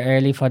 it's a bit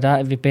early for that.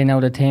 If you've been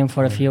out of the team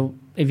for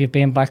if you've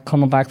been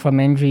coming back from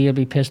injury, you'll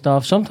be pissed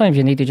off. Sometimes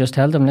you need to just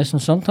tell them, listen,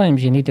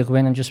 sometimes you need to go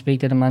in and just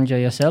speak to the manager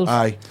yourself.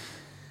 Aye.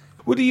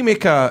 What do you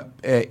make of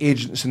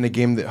agents in the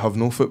game that have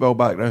no football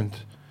background?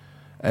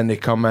 And they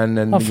come in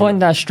and... I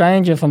find that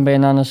strange, if I'm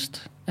being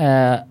honest.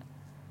 They'll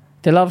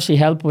obviously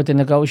help with the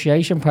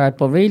negotiation part,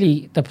 but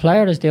really the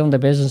player is doing the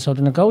business, so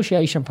the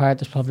negotiation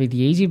part is probably the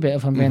easy bit,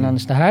 if I'm being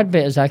honest. The hard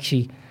bit is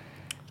actually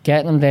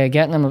getting them there,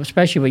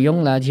 especially with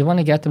young lads. You want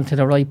to get them to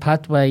the right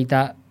pathway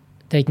that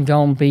they can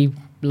go and be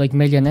like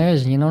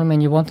millionaires, you know what I mean?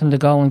 You want them to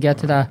go and get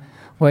to that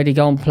where they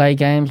go and play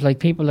games. Like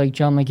people like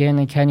John McGinn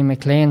and Kenny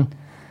McLean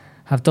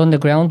have done the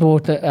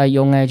groundwork at a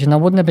young age, and there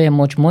wouldn't have been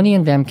much money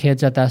in them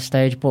kids at that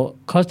stage, but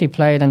because they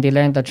played and they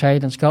learned their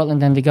trade in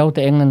Scotland, then they go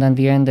to England and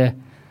they earn the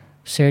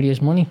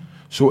serious money.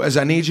 So as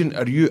an agent,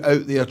 are you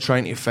out there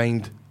trying to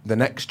find the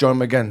next John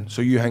McGinn?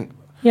 So you think...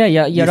 Yeah,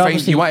 you're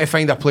obviously... You want to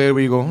find a player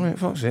where you go, right,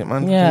 fuck's it,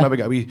 man. Yeah.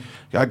 Maybe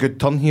get a good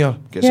turn here.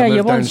 Get Yeah, some you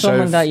move want down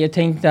someone south. that you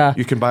think that...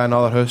 You can buy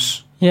another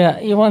house. Yeah,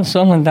 you want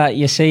someone that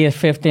you see a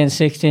 15,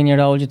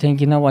 16-year-old, you think,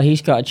 you know what,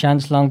 he's got a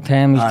chance long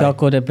term, he's got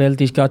good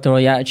ability, he's got the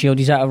right attitude,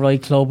 he's at a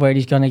right club where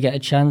he's going to get a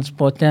chance.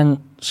 But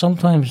then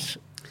sometimes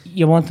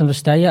you want them to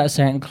stay at a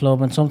certain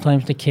club, and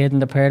sometimes the kid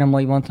and the parent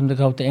might want them to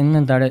go to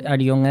England at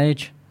a young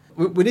age.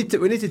 We need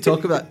to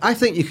talk about... I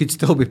think you could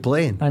still be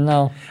playing. I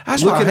know.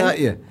 That's Looking what I at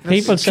you.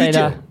 People say Could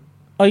that.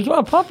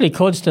 I probably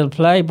could still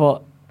play,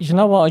 but you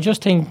know what, I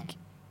just think...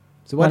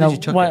 So why did you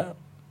chuck it?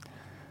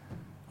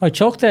 I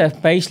chucked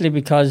it basically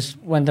because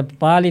when the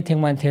Bali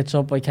thing went tits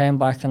up, I came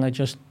back and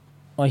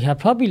I had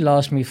probably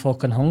lost me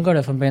fucking hunger,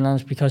 if I'm being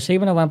honest, because see,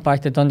 when I went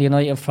back to Dundee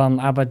United from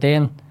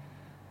Aberdeen,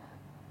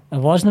 it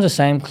wasn't the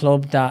same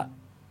club that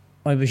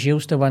I was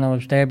used to when I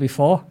was there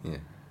before. Yeah.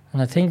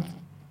 And I think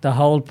the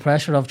whole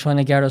pressure of trying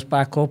to get us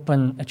back up,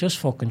 and it just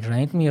fucking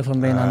drained me, if I'm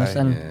being honest.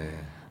 And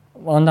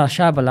on that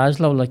Shaba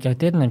Laszlo, like, I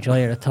didn't enjoy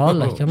it at all.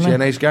 Like, I Is he a mean,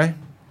 nice guy?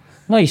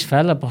 nice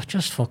fella, but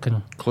just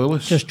fucking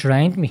Clueless? just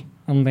drained me.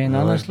 I'm being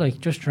honest, like,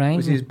 just drained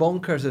Was me. his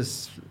bonkers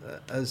as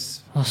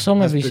Well,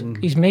 some of has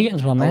his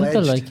meetings were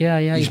mental, alleged? like, yeah.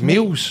 His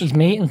meals? His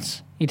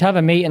meetings. He'd have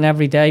a meeting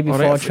every day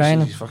before Alright,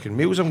 training. his fucking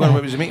meals. I'm going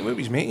with his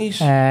meetings.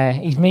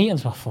 His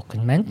meetings were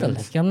fucking mental,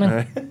 like, you know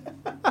what I mean?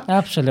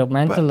 Absolute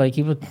mental, like,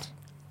 he would...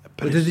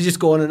 But did they just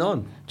go on and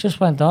on? Just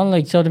went on.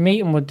 Like, so the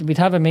meeting we'd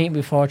have a meeting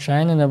before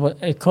training.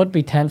 It could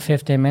be 10,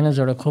 15 minutes,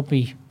 or it could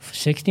be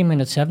 60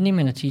 minutes, 70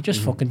 minutes. You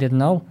just fucking didn't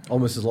know.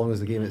 Almost as long as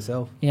the game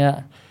itself.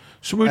 Yeah.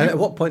 So at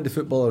what point do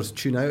footballers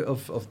tune out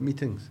of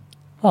meetings?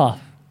 Oh,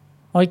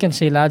 I can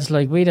see lads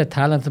like, we had a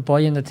talented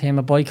boy in the team,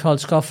 a boy called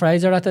Scott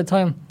Fraser at the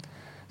time.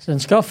 So then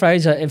Scott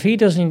Fraser, if he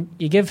doesn't,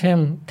 you give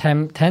him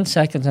 10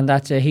 seconds and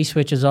that's it, he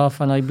switches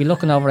off, and I'd be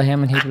looking over at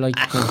him and he'd be like,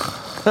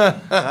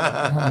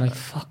 I'm like,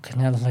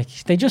 fucking hell, like,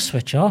 they just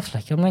switch off.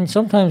 Like, I mean,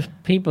 sometimes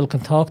people can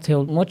talk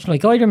too much.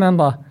 Like, I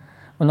remember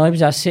when I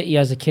was at City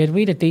as a kid,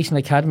 we had a decent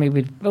academy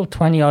with about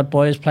 20 odd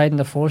boys played in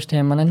the first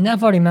team, and I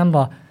never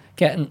remember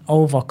getting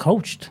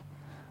over-coached.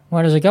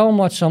 Whereas I go and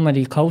watch some of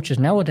the coaches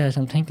nowadays,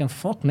 I'm thinking,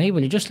 fuck me,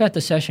 will you just let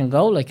the session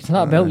go? Like, it's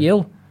not about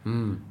you.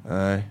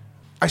 Aye.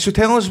 So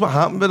tell us what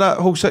happened with that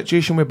whole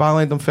situation with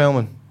Bally and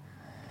Dunfermline.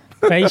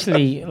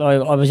 Basically,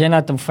 like, I was in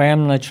at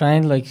Dunfermline, I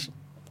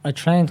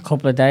trained a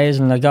couple of days,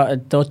 and I got a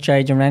Dutch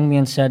agent rang me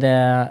and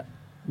said,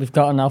 we've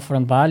got an offer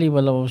in Bali.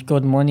 Well, it was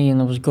good money and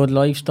it was good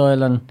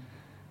lifestyle, and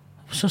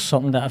it was just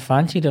something that I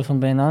fancied, if I'm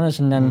being honest.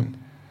 And then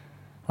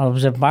I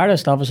was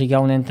embarrassed, obviously,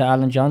 going into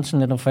Alan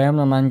Johnson, the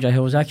Dunfermline manager,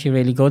 who was actually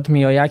really good to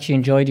me. I actually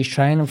enjoyed his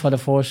training for the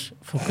first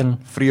fucking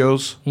 3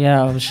 years.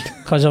 Yeah,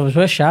 because I was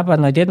with Shabba,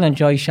 and I didn't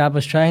enjoy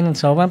Shabba's training,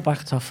 so I went back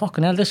and thought,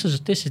 fucking hell, this is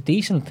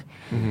decent.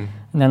 And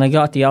then I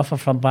got the offer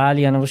from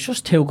Bali, and it was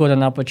just too good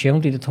an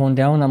opportunity to turn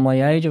down at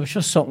my age. It was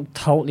just something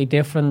totally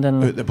different,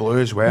 and out the blue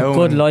as well,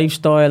 good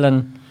lifestyle,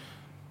 and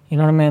you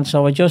know what I mean.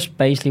 So I just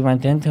basically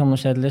went into him and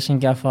said, listen,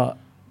 Gaffer,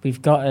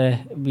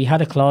 we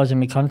had a clause in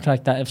my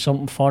contract that if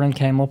something foreign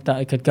came up that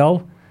I could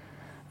go,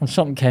 and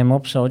something came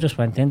up, so I just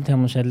went into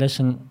him and said,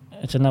 listen,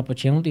 it's an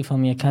opportunity for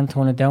me, I can't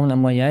turn it down at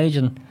my age.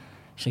 And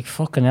he's like,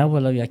 fucking hell,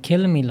 Willo, you're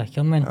killing me, like,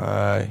 I mean,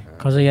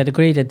 because I had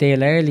agreed a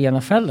deal early, and I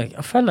felt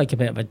like a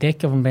bit of a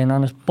dick, if I'm being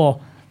honest, but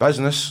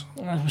business,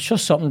 it was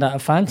just something that I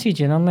fancied,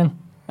 you know what I mean.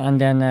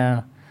 And then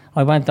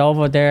I went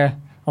over there,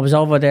 I was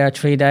over there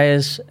 3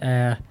 days,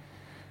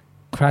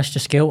 crashed a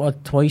scooter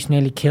twice,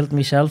 nearly killed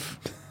myself.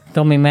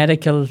 Done my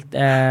medical.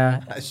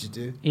 As you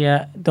do.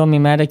 Yeah, done my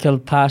medical,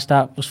 passed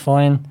that, was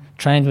fine.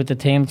 Trained with the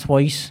team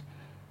twice.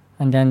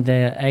 And then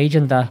the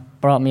agent that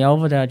brought me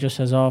over there just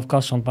says, I've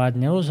got some bad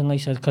news. And I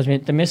said, because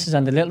the missus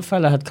and the little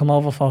fella had come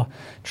over for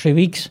 3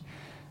 weeks.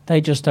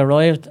 They just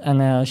arrived,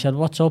 and I said,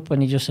 what's up?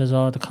 And he just says,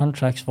 the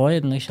contract's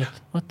void. And I said,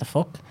 what the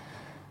fuck?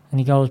 And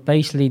he goes,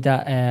 basically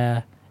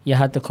that you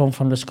had to come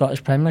from the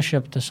Scottish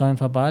Premiership to sign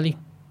for Bali.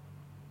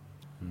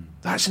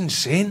 That's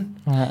insane.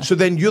 So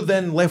then you're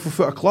left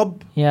without a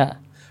club? Yeah.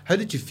 How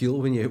did you feel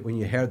when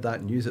you heard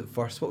that news at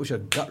first? What was your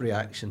gut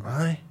reaction?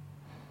 Aye.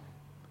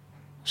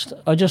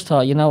 I just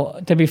thought,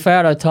 to be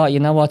fair, I thought,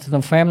 what, the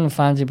Dunfermline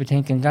fans would be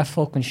thinking, that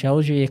fucking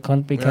shows you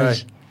cunt,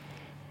 because...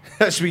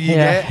 That's what you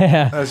get.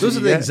 Yeah. Those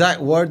are the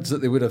exact words that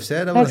they would have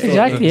said. That's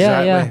exactly,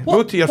 yeah.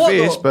 Go to your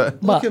face,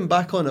 but... Looking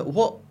back on it,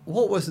 what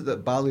was it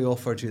that Bally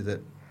offered you that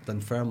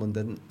Dunfermline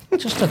didn't?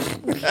 Just a...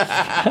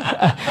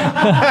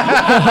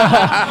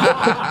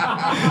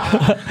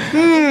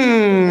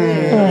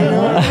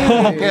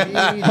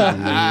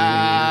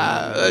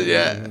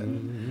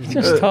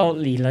 Just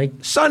totally, like...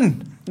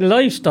 Son!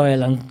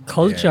 Lifestyle and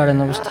culture,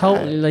 and it was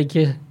totally like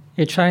you're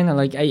training at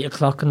like 8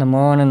 o'clock in the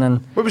morning,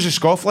 and... What was the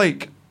scoff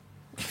like?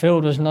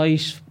 Food was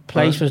nice,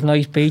 place was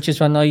nice,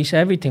 beaches were nice,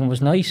 everything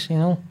was nice,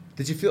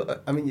 Did you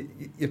feel, I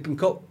mean, you've been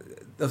caught...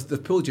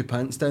 They've pulled your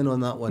pants down on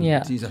that one,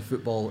 to use a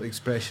football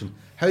expression.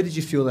 How did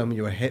you feel then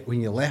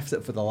when you left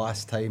it for the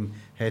last time,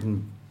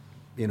 heading,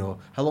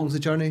 how long's the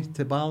journey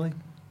to Bali?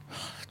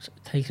 It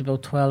takes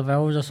about 12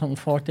 hours or something,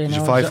 14 hours. Did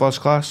you fly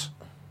first class?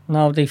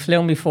 No, they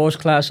flew me first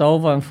class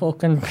over and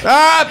fucking...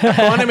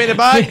 on him in the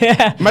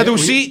back? Middle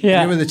seat?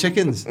 Yeah. You with the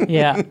chickens?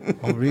 Yeah.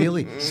 Oh,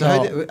 really?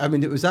 So,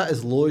 was that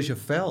as low as you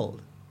felt?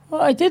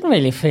 Well, I didn't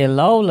really feel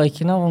low,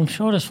 like, I'm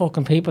sure there's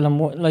fucking people, and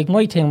like,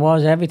 my thing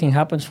was, everything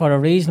happens for a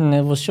reason,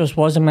 it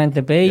wasn't meant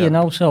to be,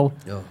 so...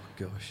 Oh,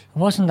 gosh. It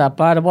wasn't that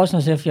bad, it wasn't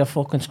as if you're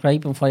fucking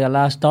scraping for your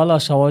last dollar,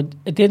 so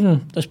it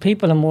didn't... There's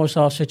people in worse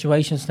off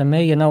situations than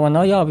me, and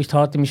I always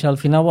thought to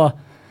myself, you know what,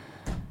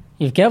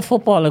 you've given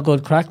football a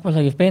good crack, but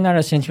like, you've been at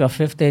it since you were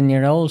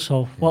 15-year-old,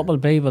 so what will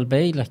be,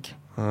 like.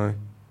 Aye.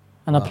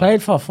 And I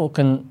played for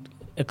fucking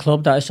a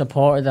club that I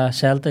supported at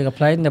Celtic, I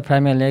played in the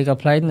Premier League, I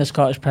played in the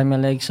Scottish Premier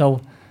League,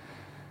 so...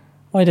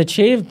 I'd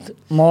achieved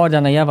more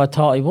than I ever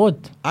thought I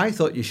would. I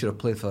thought you should have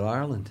played for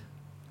Ireland.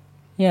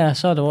 Yeah,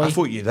 so do I. I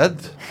thought you did.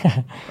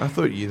 I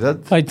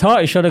thought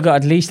I should have got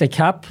at least a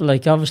cap.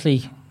 Like,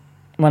 obviously,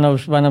 when I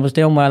was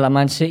doing well at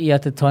Man City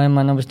at the time,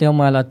 and I was doing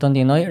well at Dundee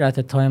United at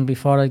the time,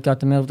 before I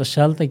got the move to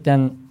Celtic,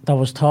 then there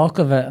was talk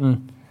of it,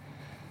 and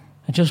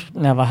it just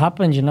never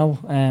happened,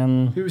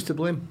 Who was to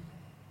blame?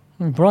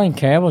 Brian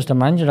Kerr was the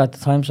manager at the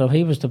time, so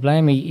he was to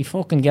blame. He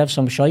fucking gave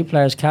some shy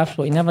players caps,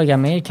 but he never gave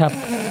me a cap.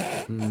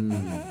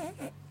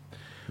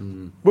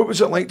 What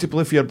was it like to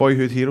play for your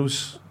boyhood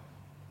heroes?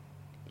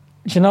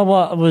 Do you know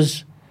what? It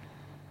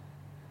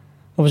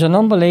was an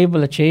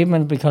unbelievable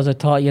achievement because I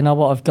thought, you know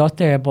what, I've got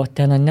there, but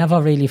then I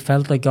never really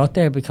felt I got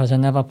there because I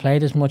never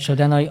played as much. So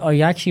then I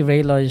actually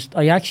realised,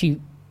 I actually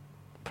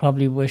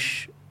probably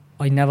wish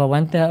I never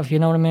went there, if you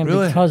know what I mean,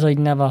 Really? because I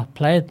never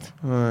played.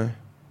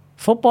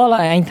 Football,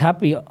 I ain't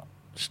happy.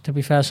 To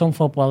be fair, some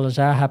footballers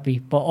are happy,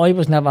 but I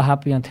was never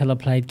happy until I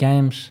played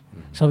games.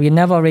 So you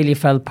never really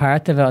felt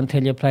part of it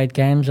until you played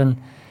games, and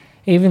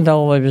even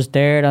though I was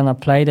there and I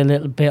played a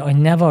little bit, I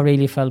never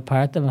really felt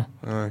part of it.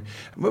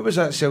 What was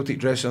that Celtic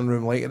dressing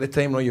room like at the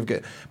time? You've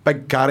got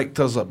big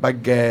characters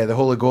like the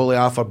holy goalie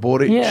Arthur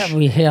Boric.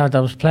 Yeah,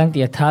 there was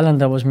plenty of talent.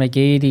 There was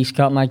McGeady,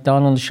 Scott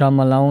McDonald, Sean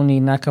Maloney,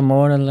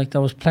 Nakamura. Like,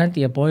 there was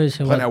plenty of boys.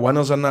 Plenty of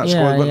winners in that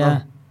squad, wasn't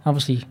there?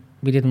 Obviously,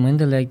 we didn't win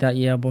the league that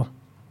year, but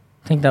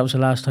I think that was the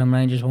last time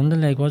Rangers won the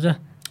league, was it?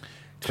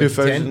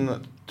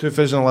 2011.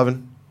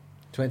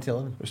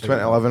 2011. It was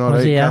 2011,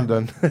 alright, calm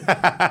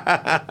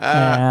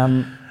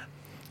down.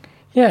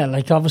 Yeah,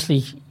 like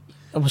obviously,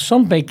 there was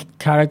some big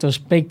characters,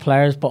 big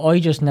players, but I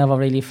just never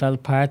really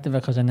felt part of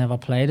it because I never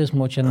played as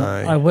much. And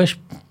I wish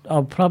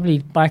I'd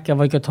probably if I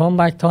could turn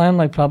back time,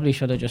 I probably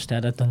should have just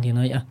stayed at Dundee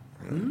United.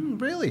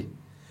 Really?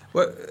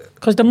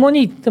 Because the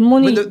money.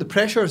 The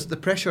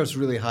pressure's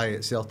really high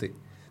at Celtic.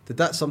 Did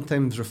that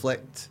sometimes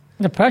reflect?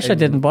 The pressure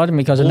didn't bother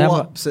me because I never.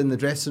 Ups in the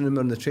dressing room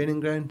or in the training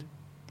ground.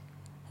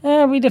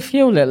 Yeah, we had a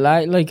few little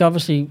like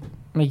obviously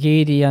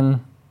McGeady and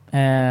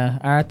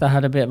Arthur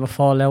had a bit of a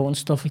fallout and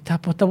stuff like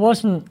that, but there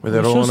wasn't. Were they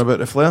rolling about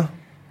the flare?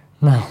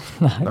 No.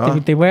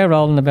 They were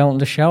rolling about in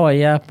the shower,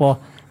 yeah, but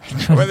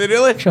were they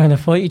really trying to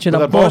fight each other?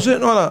 With a buzzet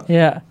and all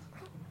that?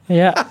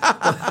 Yeah.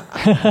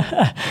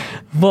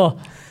 But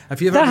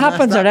have you ever that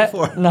happens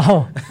before?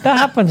 No, that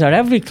happens at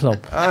every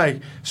club.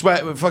 Aye,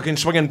 fucking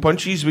swinging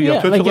punches with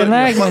your like an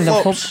argument.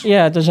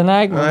 There's an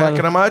argument. I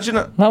can imagine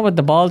it. Not with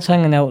the balls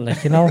hanging out,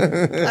 like, you know.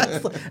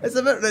 It's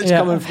a bit rich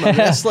coming from a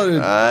wrestler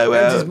who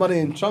wins his money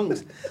in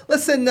chunks.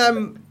 Listen,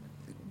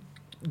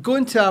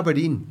 going to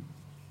Aberdeen,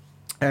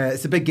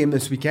 it's a big game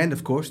this weekend,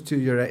 of course. Two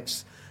of your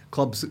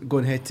ex-clubs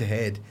going head to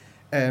head.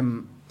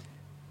 Did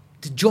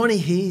Johnny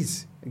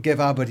Hayes give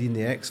Aberdeen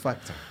the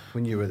X-Factor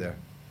when you were there?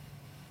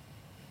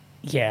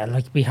 Yeah,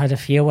 like we had a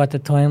few at the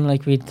time.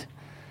 Like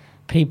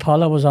Pete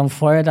Poller was on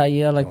fire that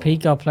year. Like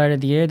Pete got Player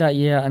of the Year that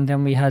year, and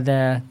then we had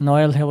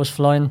Niall who was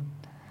flying. Do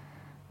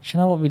you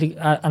know what we did?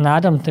 And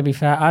Adam, to be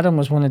fair, Adam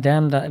was one of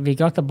them that if he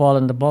got the ball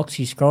in the box,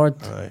 he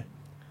scored. Aye.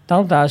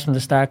 Don't ask him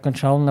to start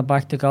controlling the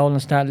back to goal and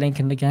start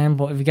linking the game,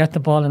 but if you get the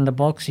ball in the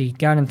box, he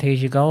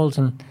guarantees you goals.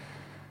 And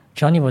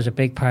Johnny was a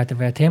big part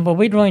of our team. But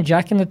we'd Ryan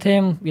Jack in the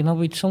team. You know,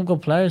 we'd some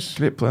good players.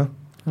 Great player.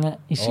 Yeah,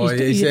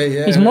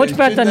 he's much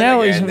better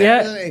now.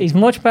 He's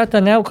much better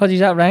now because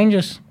he's at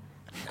Rangers.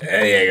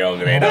 There you go,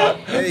 Grado.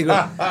 There you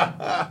go.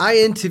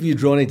 I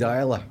interviewed Ronnie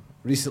Dyler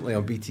recently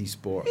on BT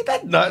Sport. You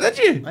did not, did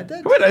you? I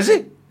did. Where is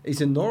he? He's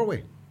in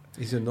Norway.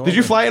 Did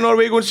you fly to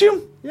Norway to go and see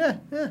him? Yeah.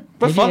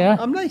 What fun? Yeah.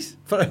 I'm nice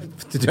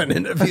to do an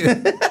interview.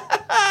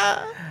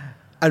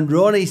 And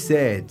Ronnie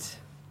said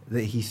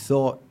that he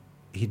thought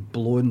he'd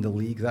blown the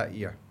league that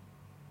year.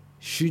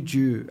 Should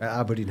you at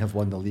Aberdeen have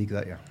won the league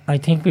that year? I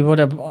think we would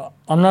have.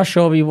 I'm not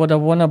sure we would have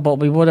won it, but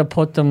we would have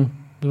put them.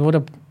 We would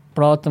have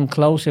brought them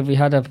close if we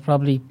had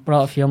probably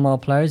brought a few more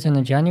players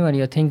in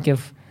January. I think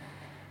if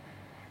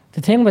the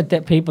thing with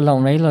that people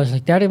don't realise,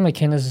 like Derek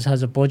McInnes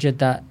has a budget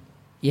that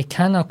you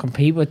cannot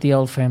compete with the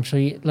old firm. So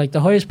like the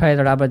highest paid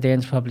at Aberdeen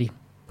is probably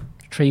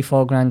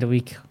 $3-4 grand a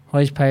week.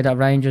 Highest paid at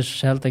Rangers,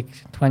 Celtic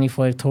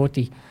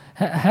 25-30.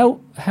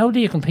 How do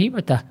you compete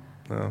with that?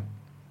 No.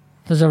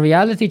 There's a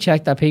reality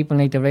check that people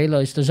need to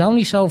realise. There's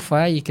only so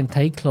far you can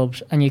take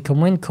clubs, and you can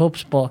win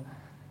cups, but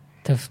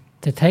to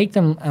take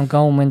them and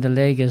go and win the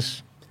league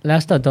is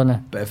Leicester done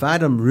it. But if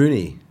Adam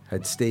Rooney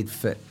had stayed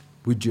fit,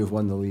 would you have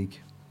won the league?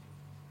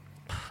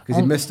 Because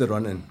he missed the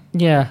run-in.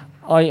 Yeah,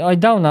 I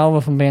don't know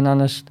if I'm being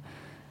honest.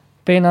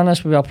 Being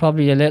honest, we were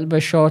probably a little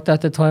bit short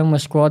at the time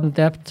with squad and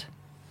depth.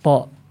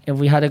 But if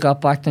we had got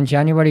back in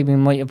January, we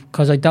might have.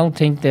 Because I don't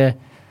think the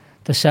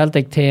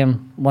Celtic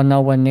team were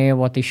nowhere near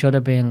what they should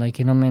have been. Like,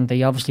 you know what I mean?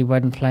 They obviously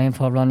weren't playing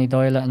for Ronnie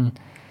Doyle, and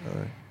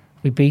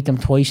we beat them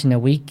twice in a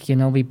week. You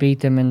know, we beat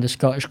them in the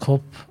Scottish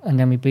Cup, and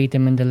then we beat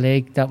them in the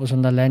league. That was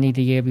under Lenny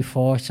the year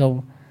before.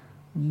 So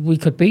we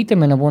could beat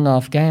them in a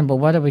one-off game, but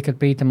whether we could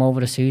beat them over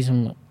the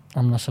season,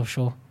 I'm not so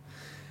sure.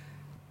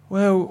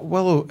 Well,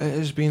 Willo, it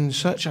has been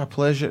such a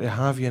pleasure to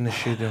have you in the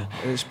studio.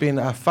 It's been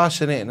a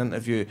fascinating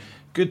interview.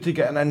 Good to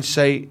get an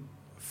insight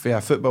for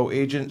a football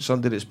agent,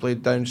 somebody that's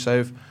played down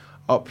south,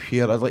 up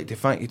here. I'd like to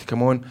thank you to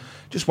come on.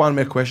 Just one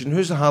more question: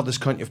 who's the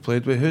hardest cunt you've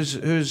played with?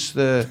 Who's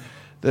the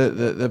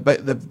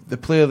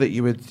player that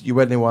you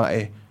wouldn't want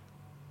to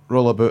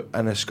roll about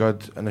in a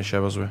scud in the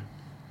showers with?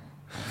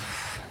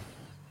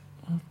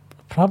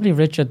 Probably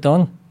Richard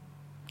Dunn.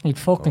 He'd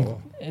fucking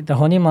the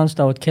honey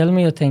monster would kill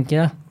me, I think.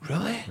 Yeah.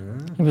 Really?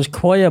 He was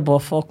quiet, but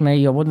fuck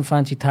me, I wouldn't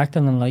fancy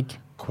tackling him like.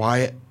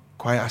 Quiet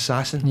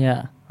assassin.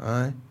 Yeah.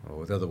 Aye.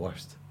 Oh, they're the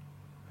worst.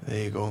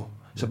 There you go.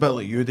 It's a bit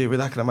like you, David.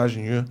 I can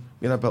imagine you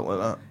being a bit like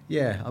that.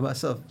 Yeah, I'm a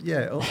sort of,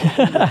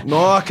 yeah.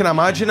 No, I can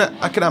imagine it.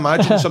 I can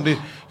imagine somebody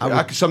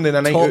in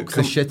a night out talk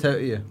the shit out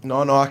of you.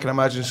 No, I can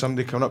imagine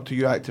somebody coming up to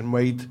you acting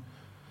wide,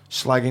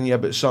 slagging you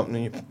about something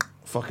and you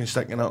fucking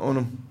sticking it on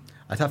them.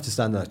 I'd have to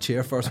stand in a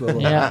chair first,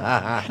 Willo.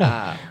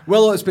 Yeah.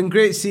 Willo, it's been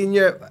great seeing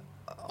you.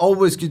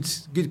 Always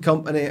good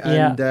company,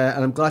 and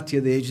I'm glad to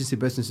hear the agency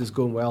business is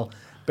going well.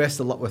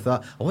 Best of luck with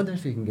that. I wonder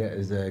if you can get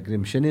his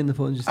Graham Shinney on the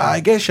phone just now. I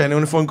guess Shinney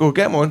on the phone. Go,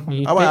 get him on.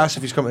 I want to ask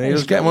if he's coming here.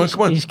 Let's get him on.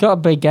 Come on. He's got a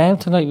big game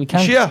tonight. We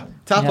can't. Sure.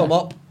 Tap him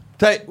up.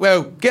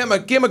 Well, get him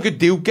a good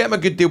deal. Get him a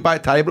good deal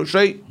back to Ibrox,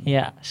 right?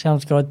 Yeah,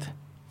 sounds good.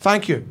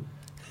 Thank you.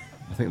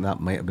 I think that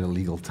might have been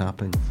illegal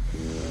tapping.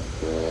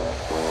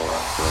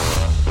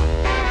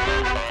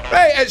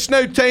 Right, it's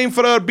now time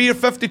for our Beer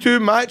 52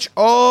 match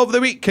of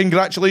the week.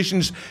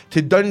 Congratulations to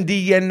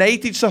Dundee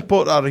United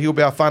supporter. He'll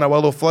be a fan of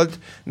Willo Flood,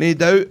 no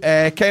doubt.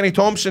 Kenny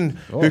Thompson,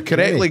 who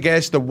correctly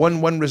guessed the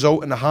 1-1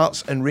 result in the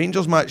Hearts and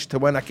Rangers match to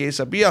win a case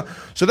of beer.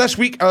 So this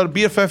week, our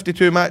Beer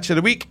 52 match of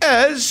the week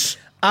is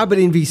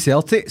Aberdeen v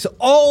Celtic. So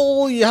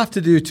all you have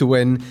to do to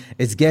win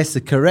is guess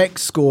the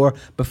correct score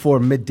before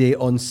midday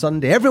on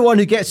Sunday. Everyone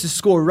who gets the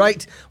score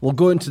right will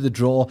go into the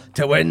draw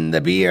to win the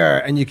beer.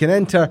 And you can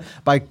enter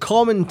by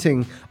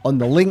commenting on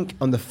the link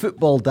on the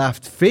Football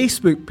Daft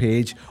Facebook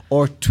page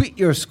or tweet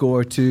your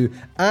score to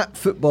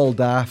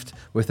 @FootballDaft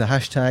with the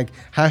hashtag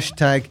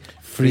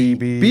free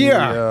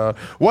beer.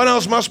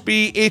 Winners must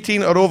be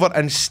 18 or over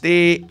and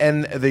stay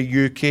in the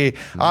UK.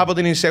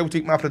 Aberdeen and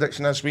Celtic, my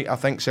prediction this week, I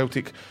think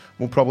Celtic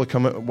will probably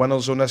come out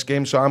winners on this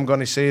game, so I'm going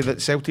to say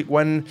that Celtic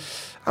win.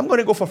 I'm going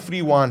to go for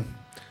 3-1.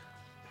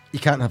 You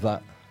can't have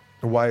that.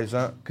 Why is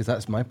that? Because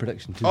that's my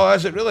prediction too. Oh,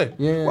 is it really?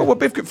 Yeah. Well, we've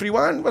both got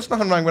 3-1. There's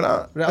nothing wrong with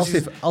that. Right, I'll say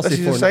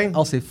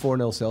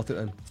 4-0 Celtic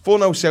then.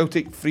 4-0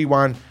 Celtic,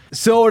 3-1.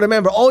 So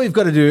remember, all you've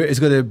got to do is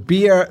go to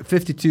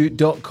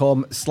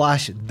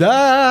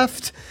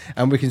beer52.com/daft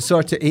and we can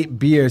sort out 8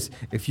 beers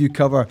if you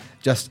cover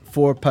just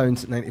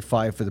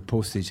 £4.95 for the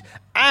postage.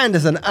 And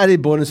as an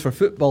added bonus for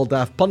Football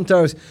Daft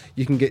punters,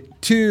 you can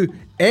get 2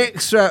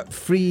 extra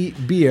free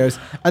beers.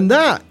 And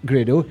that,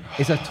 Grado,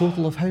 is a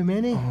total of how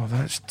many? Oh,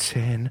 that's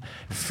 10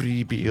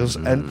 free beers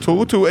in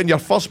total. And your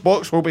first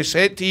box will be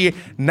sent to you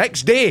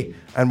next day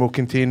and will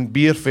contain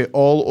beer for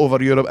all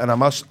over Europe. And I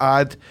must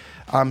add,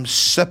 I'm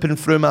sipping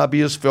through my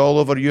beers for all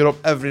over Europe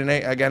every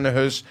night I get in the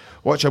house,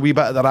 watch a wee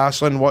bit of the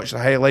wrestling, watch the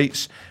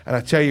highlights, and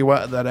I tell you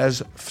what, there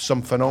is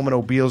some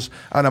phenomenal beers,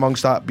 and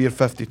amongst that Beer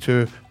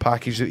 52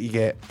 package that you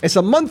get. It's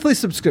a monthly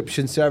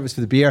subscription service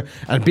for the beer,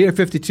 and Beer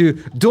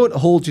 52 don't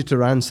hold you to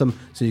ransom,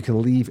 so you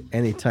can leave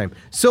anytime.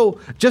 So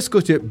just go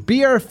to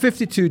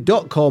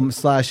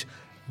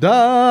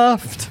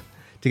beer52.com/daft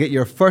to get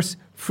your first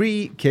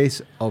free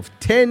case of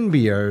 10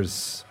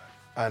 beers.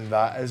 And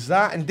that is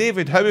that. And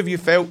David, how have you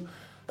felt?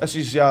 This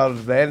is the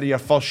end of your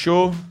first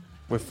show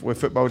with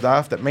Football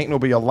Daft. It might not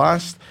be your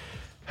last.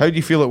 How do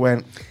you feel it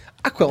went?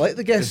 I quite like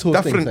the guest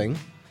hosting thing.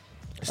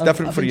 It's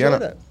different for you,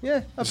 innit? It.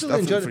 Yeah,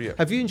 absolutely enjoyed it.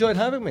 Have you enjoyed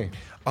having me?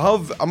 I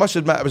must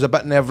admit, it was a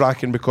bit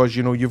nerve-wracking because,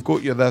 you know, you've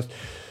got your this.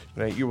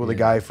 Right, you were the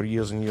guy for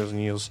years and years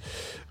and years.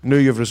 Now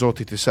you've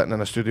resorted to sitting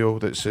in a studio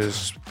that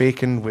says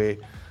bacon with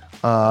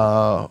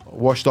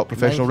washed-up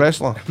professional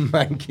wrestler.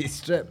 Manky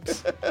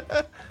strips.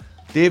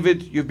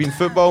 David, you've been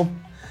football.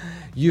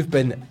 You've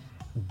been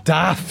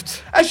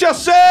daft. It's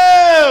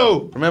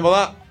yourself! Remember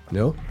that?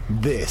 No.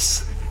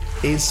 This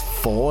is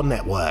 4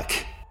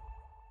 Network.